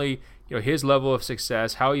not only his level of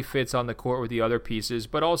success, how he fits on the court with the other pieces,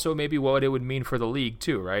 but also maybe what it would mean for the league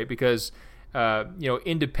too, right? Because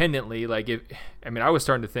independently, I was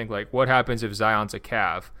starting to think like, what happens if Zion's a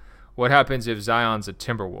Cav? What happens if Zion's a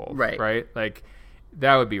Timberwolf? Right. Like,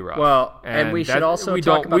 That would be rough. Well, and we should also we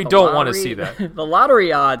talk don't about we the don't lottery. want to see that. The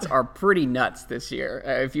lottery odds are pretty nuts this year.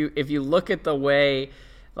 If you look at the way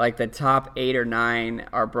like the top 8 or 9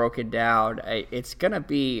 are broken down, it's gonna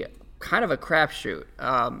be kind of a crapshoot.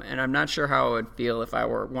 And I'm not sure how I would feel if I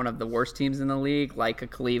were one of the worst teams in the league, like a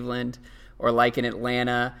Cleveland or like an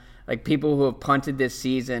Atlanta, like people who have punted this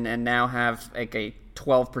season and now have like a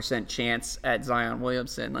 12% chance at Zion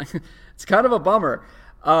Williamson. Like, it's kind of a bummer.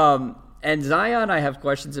 And Zion I have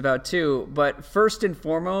questions about too, but first and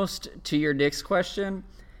foremost, to your Knicks question,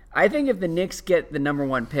 I think if the Knicks get the number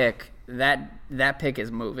 1 pick, that pick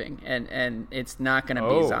is moving, and it's not going to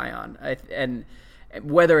be Zion. And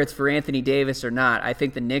whether it's for Anthony Davis or not, I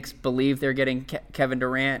think the Knicks believe they're getting Kevin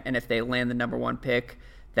Durant, and if they land the number 1 pick,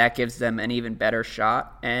 that gives them an even better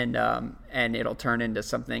shot, and it'll turn into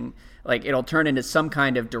something like it'll turn into some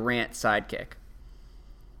kind of Durant sidekick.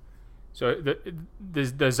 So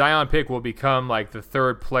the Zion pick will become like the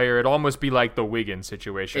 3rd player. It'll almost be like the Wiggins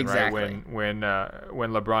situation, exactly. Right? When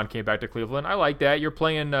LeBron came back to Cleveland. I like that. You're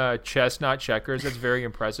playing chess, not checkers. That's very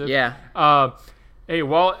impressive. Yeah. Hey,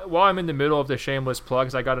 while I'm in the middle of the shameless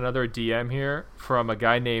plugs, I got another DM here from a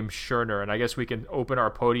guy named Scherner, and I guess we can open our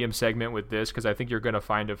podium segment with this because I think you're going to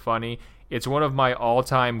find it funny. It's one of my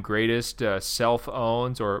all-time greatest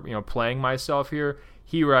self-owns or playing myself here.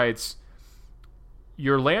 He writes,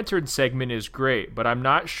 "Your Lantern segment is great, but I'm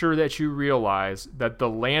not sure that you realize that the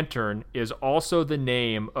Lantern is also the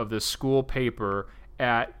name of the school paper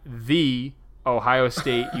at the Ohio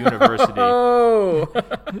State University. Oh.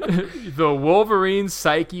 The Wolverine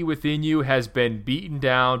psyche within you has been beaten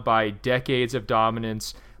down by decades of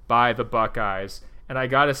dominance by the Buckeyes." And I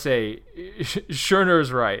got to say,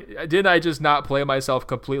 Scherner's right. Didn't I just not play myself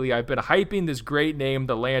completely? I've been hyping this great name,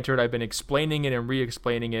 the Lantern. I've been explaining it and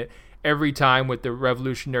re-explaining it every time with the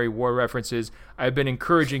Revolutionary War references. I've been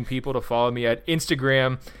encouraging people to follow me at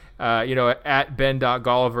Instagram, at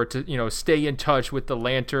ben.golliver to, stay in touch with the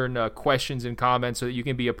Lantern questions and comments so that you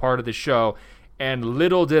can be a part of the show. And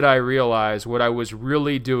little did I realize what I was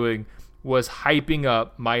really doing was hyping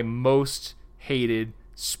up my most hated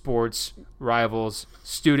sports rivals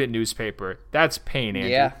student newspaper. That's pain,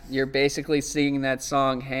 Andrew. Yeah, you're basically singing that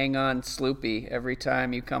song, Hang On Sloopy, every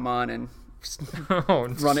time you come on and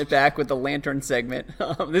run it back with the Lantern segment.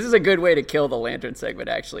 This is a good way to kill the Lantern segment,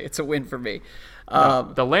 actually. It's a win for me.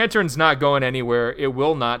 The Lantern's not going anywhere. It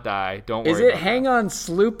will not die. Don't worry. Is it Hang On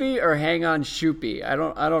Sloopy or Hang On Shoopy? I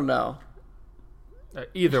don't know.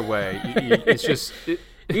 Either way, it's just...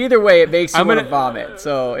 Either way, it makes you want to vomit.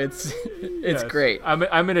 So it's yes, great.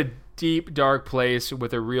 I'm in a deep, dark place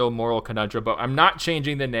with a real moral conundrum, but I'm not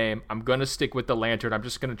changing the name. I'm going to stick with the Lantern. I'm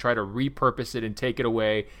just going to try to repurpose it and take it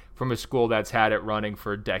away from a school that's had it running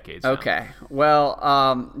for decades now. Okay.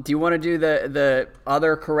 Well, do you want to do the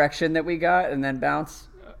other correction that we got and then bounce?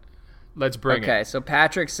 Let's bring it. Okay, so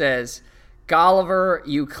Patrick says, Golliver,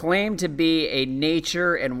 you claim to be a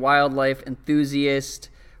nature and wildlife enthusiast,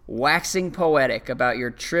 waxing poetic about your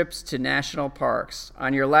trips to national parks.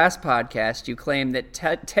 On your last podcast, you claimed that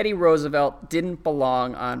Teddy Roosevelt didn't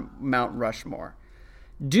belong on Mount Rushmore.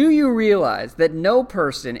 Do you realize that no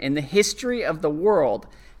person in the history of the world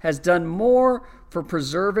has done more for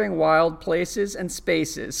preserving wild places and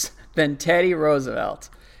spaces than Teddy Roosevelt?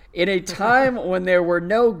 In a time when there were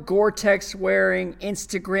no Gore-Tex wearing,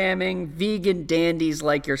 Instagramming, vegan dandies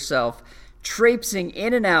like yourself, traipsing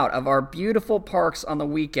in and out of our beautiful parks on the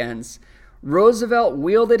weekends, Roosevelt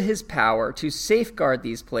wielded his power to safeguard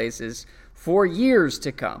these places for years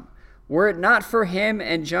to come. Were it not for him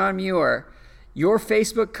and John Muir, your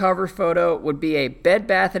Facebook cover photo would be a Bed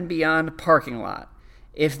Bath & Beyond parking lot.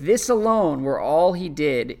 If this alone were all he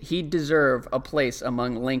did, he'd deserve a place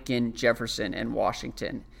among Lincoln, Jefferson, and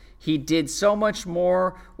Washington. He did so much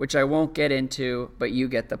more, which I won't get into, but you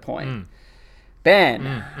get the point. Ben,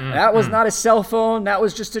 that was not a cell phone. That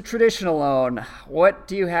was just a traditional loan. What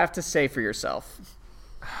do you have to say for yourself?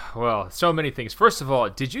 Well, so many things. First of all,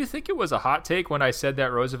 did you think it was a hot take when I said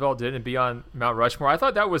that Roosevelt didn't be on Mount Rushmore? I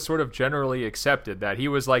thought that was sort of generally accepted, that he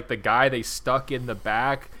was like the guy they stuck in the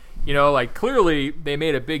back. Clearly they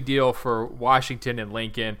made a big deal for Washington and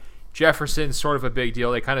Lincoln. Jefferson's sort of a big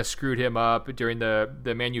deal. They kind of screwed him up during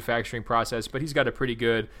the manufacturing process, but he's got a pretty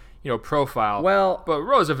good profile. Well, but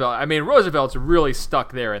Roosevelt's really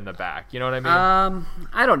stuck there in the back. You know what I mean?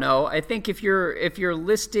 I don't know. I think if you're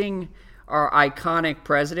listing our iconic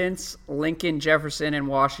presidents, Lincoln, Jefferson, and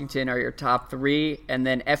Washington are your top 3, and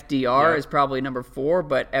then FDR is probably number 4,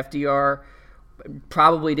 but FDR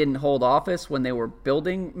probably didn't hold office when they were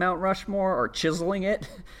building Mount Rushmore or chiseling it.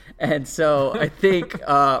 And so I think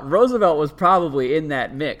Roosevelt was probably in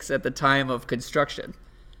that mix at the time of construction.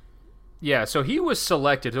 Yeah, so he was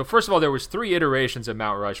selected. So first of all, there was 3 iterations of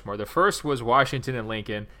Mount Rushmore. The first was Washington and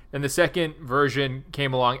Lincoln. Then the second version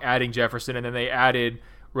came along adding Jefferson, and then they added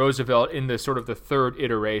Roosevelt in the sort of the third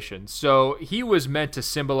iteration. So he was meant to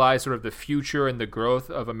symbolize sort of the future and the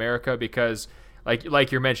growth of America because,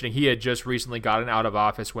 like you're mentioning, he had just recently gotten out of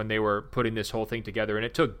office when they were putting this whole thing together, and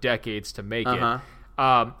it took decades to make it.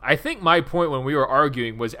 I think my point when we were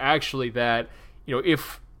arguing was actually that,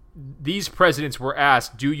 if these presidents were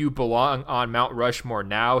asked, do you belong on Mount Rushmore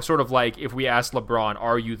now? Sort of like if we asked LeBron,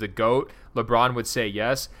 are you the GOAT? LeBron would say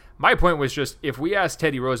yes. My point was just, if we asked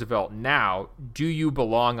Teddy Roosevelt now, do you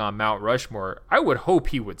belong on Mount Rushmore? I would hope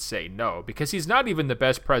he would say no, because he's not even the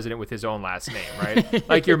best president with his own last name, right?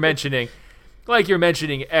 Like you're mentioning,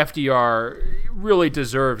 FDR really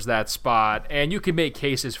deserves that spot, and you can make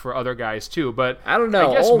cases for other guys too. But I don't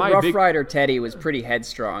know. Old Rough Rider Teddy was pretty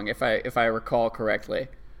headstrong, if I recall correctly.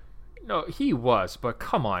 No, he was, but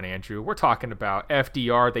come on, Andrew. We're talking about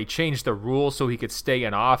FDR. They changed the rules so he could stay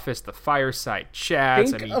in office, the fireside chats.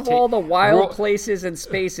 Think of all the wild places and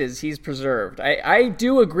spaces he's preserved. I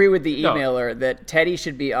do agree with the emailer that Teddy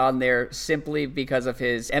should be on there simply because of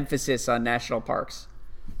his emphasis on national parks.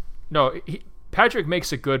 No, Patrick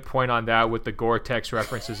makes a good point on that with the Gore-Tex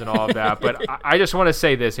references and all of that, but I just want to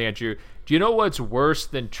say this, Andrew. Do you know what's worse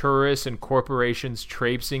than tourists and corporations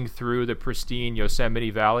traipsing through the pristine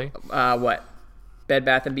Yosemite Valley? What? Bed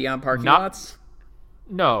Bath & Beyond parking lots?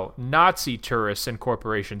 No, Nazi tourists and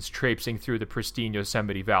corporations traipsing through the pristine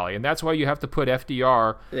Yosemite Valley. And that's why you have to put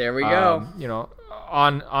FDR there we go.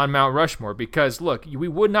 On Mount Rushmore, because look, we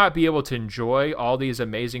would not be able to enjoy all these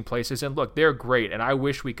amazing places, and look, they're great, and I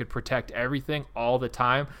wish we could protect everything all the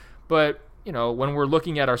time, but when we're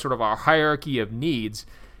looking at our sort of our hierarchy of needs,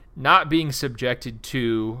 not being subjected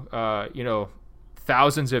to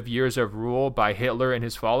thousands of years of rule by Hitler and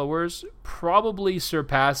his followers probably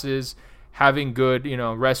surpasses having good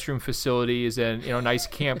restroom facilities and nice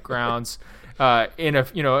campgrounds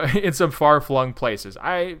in some far-flung places.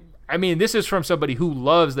 I mean, this is from somebody who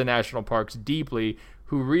loves the national parks deeply,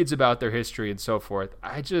 who reads about their history and so forth.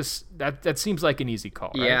 That seems like an easy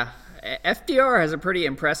call, right? Yeah. FDR has a pretty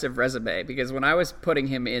impressive resume, because when I was putting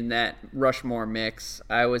him in that Rushmore mix,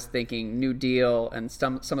 I was thinking New Deal and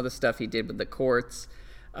some of the stuff he did with the courts.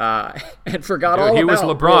 And forgot all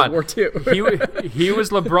about World War II. He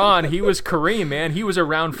was LeBron. He was Kareem, man. He was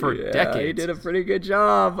around for decades. He did a pretty good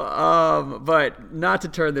job. But not to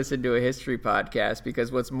turn this into a history podcast,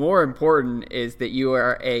 because what's more important is that you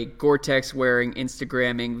are a Gore-Tex wearing,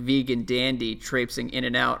 Instagramming vegan dandy traipsing in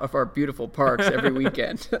and out of our beautiful parks every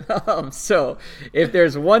weekend. So if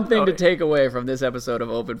there's one thing to take away from this episode of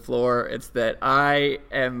Open Floor, it's that I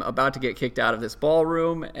am about to get kicked out of this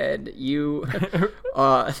ballroom, and you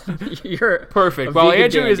you're perfect. While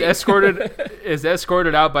Andrew is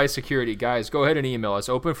escorted out by security, guys, go ahead and email us,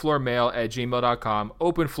 openfloormail@gmail.com,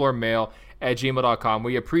 openfloormail@gmail.com.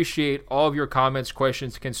 We appreciate all of your comments,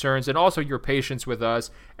 questions, concerns, and also your patience with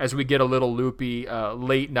us as we get a little loopy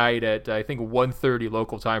late night at I think 1:30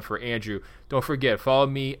 local time for Andrew. Don't forget, follow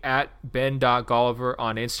me at ben.golliver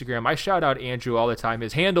on Instagram. I shout out Andrew all the time.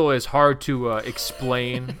 His handle is hard to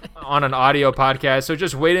explain on an audio podcast, so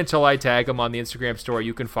just wait until I tag him on the Instagram story.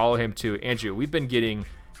 You can follow him too. Andrew, we've been getting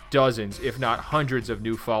dozens, if not hundreds, of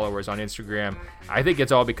new followers on Instagram. I think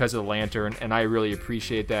it's all because of the lantern, and I really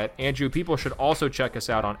appreciate that. Andrew, people should also check us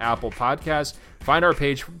out on Apple Podcasts. Find our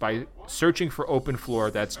page by searching for Open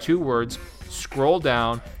Floor. That's 2 words. Scroll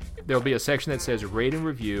down. There'll be a section that says rate and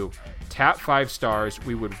review. Tap 5 stars.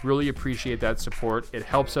 We would really appreciate that support. It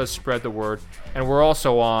helps us spread the word. And we're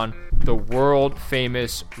also on the world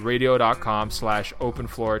famous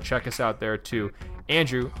radio.com/openfloor. Check us out there too.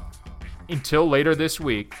 Andrew, until later this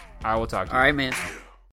week, I will talk to you. All right, man.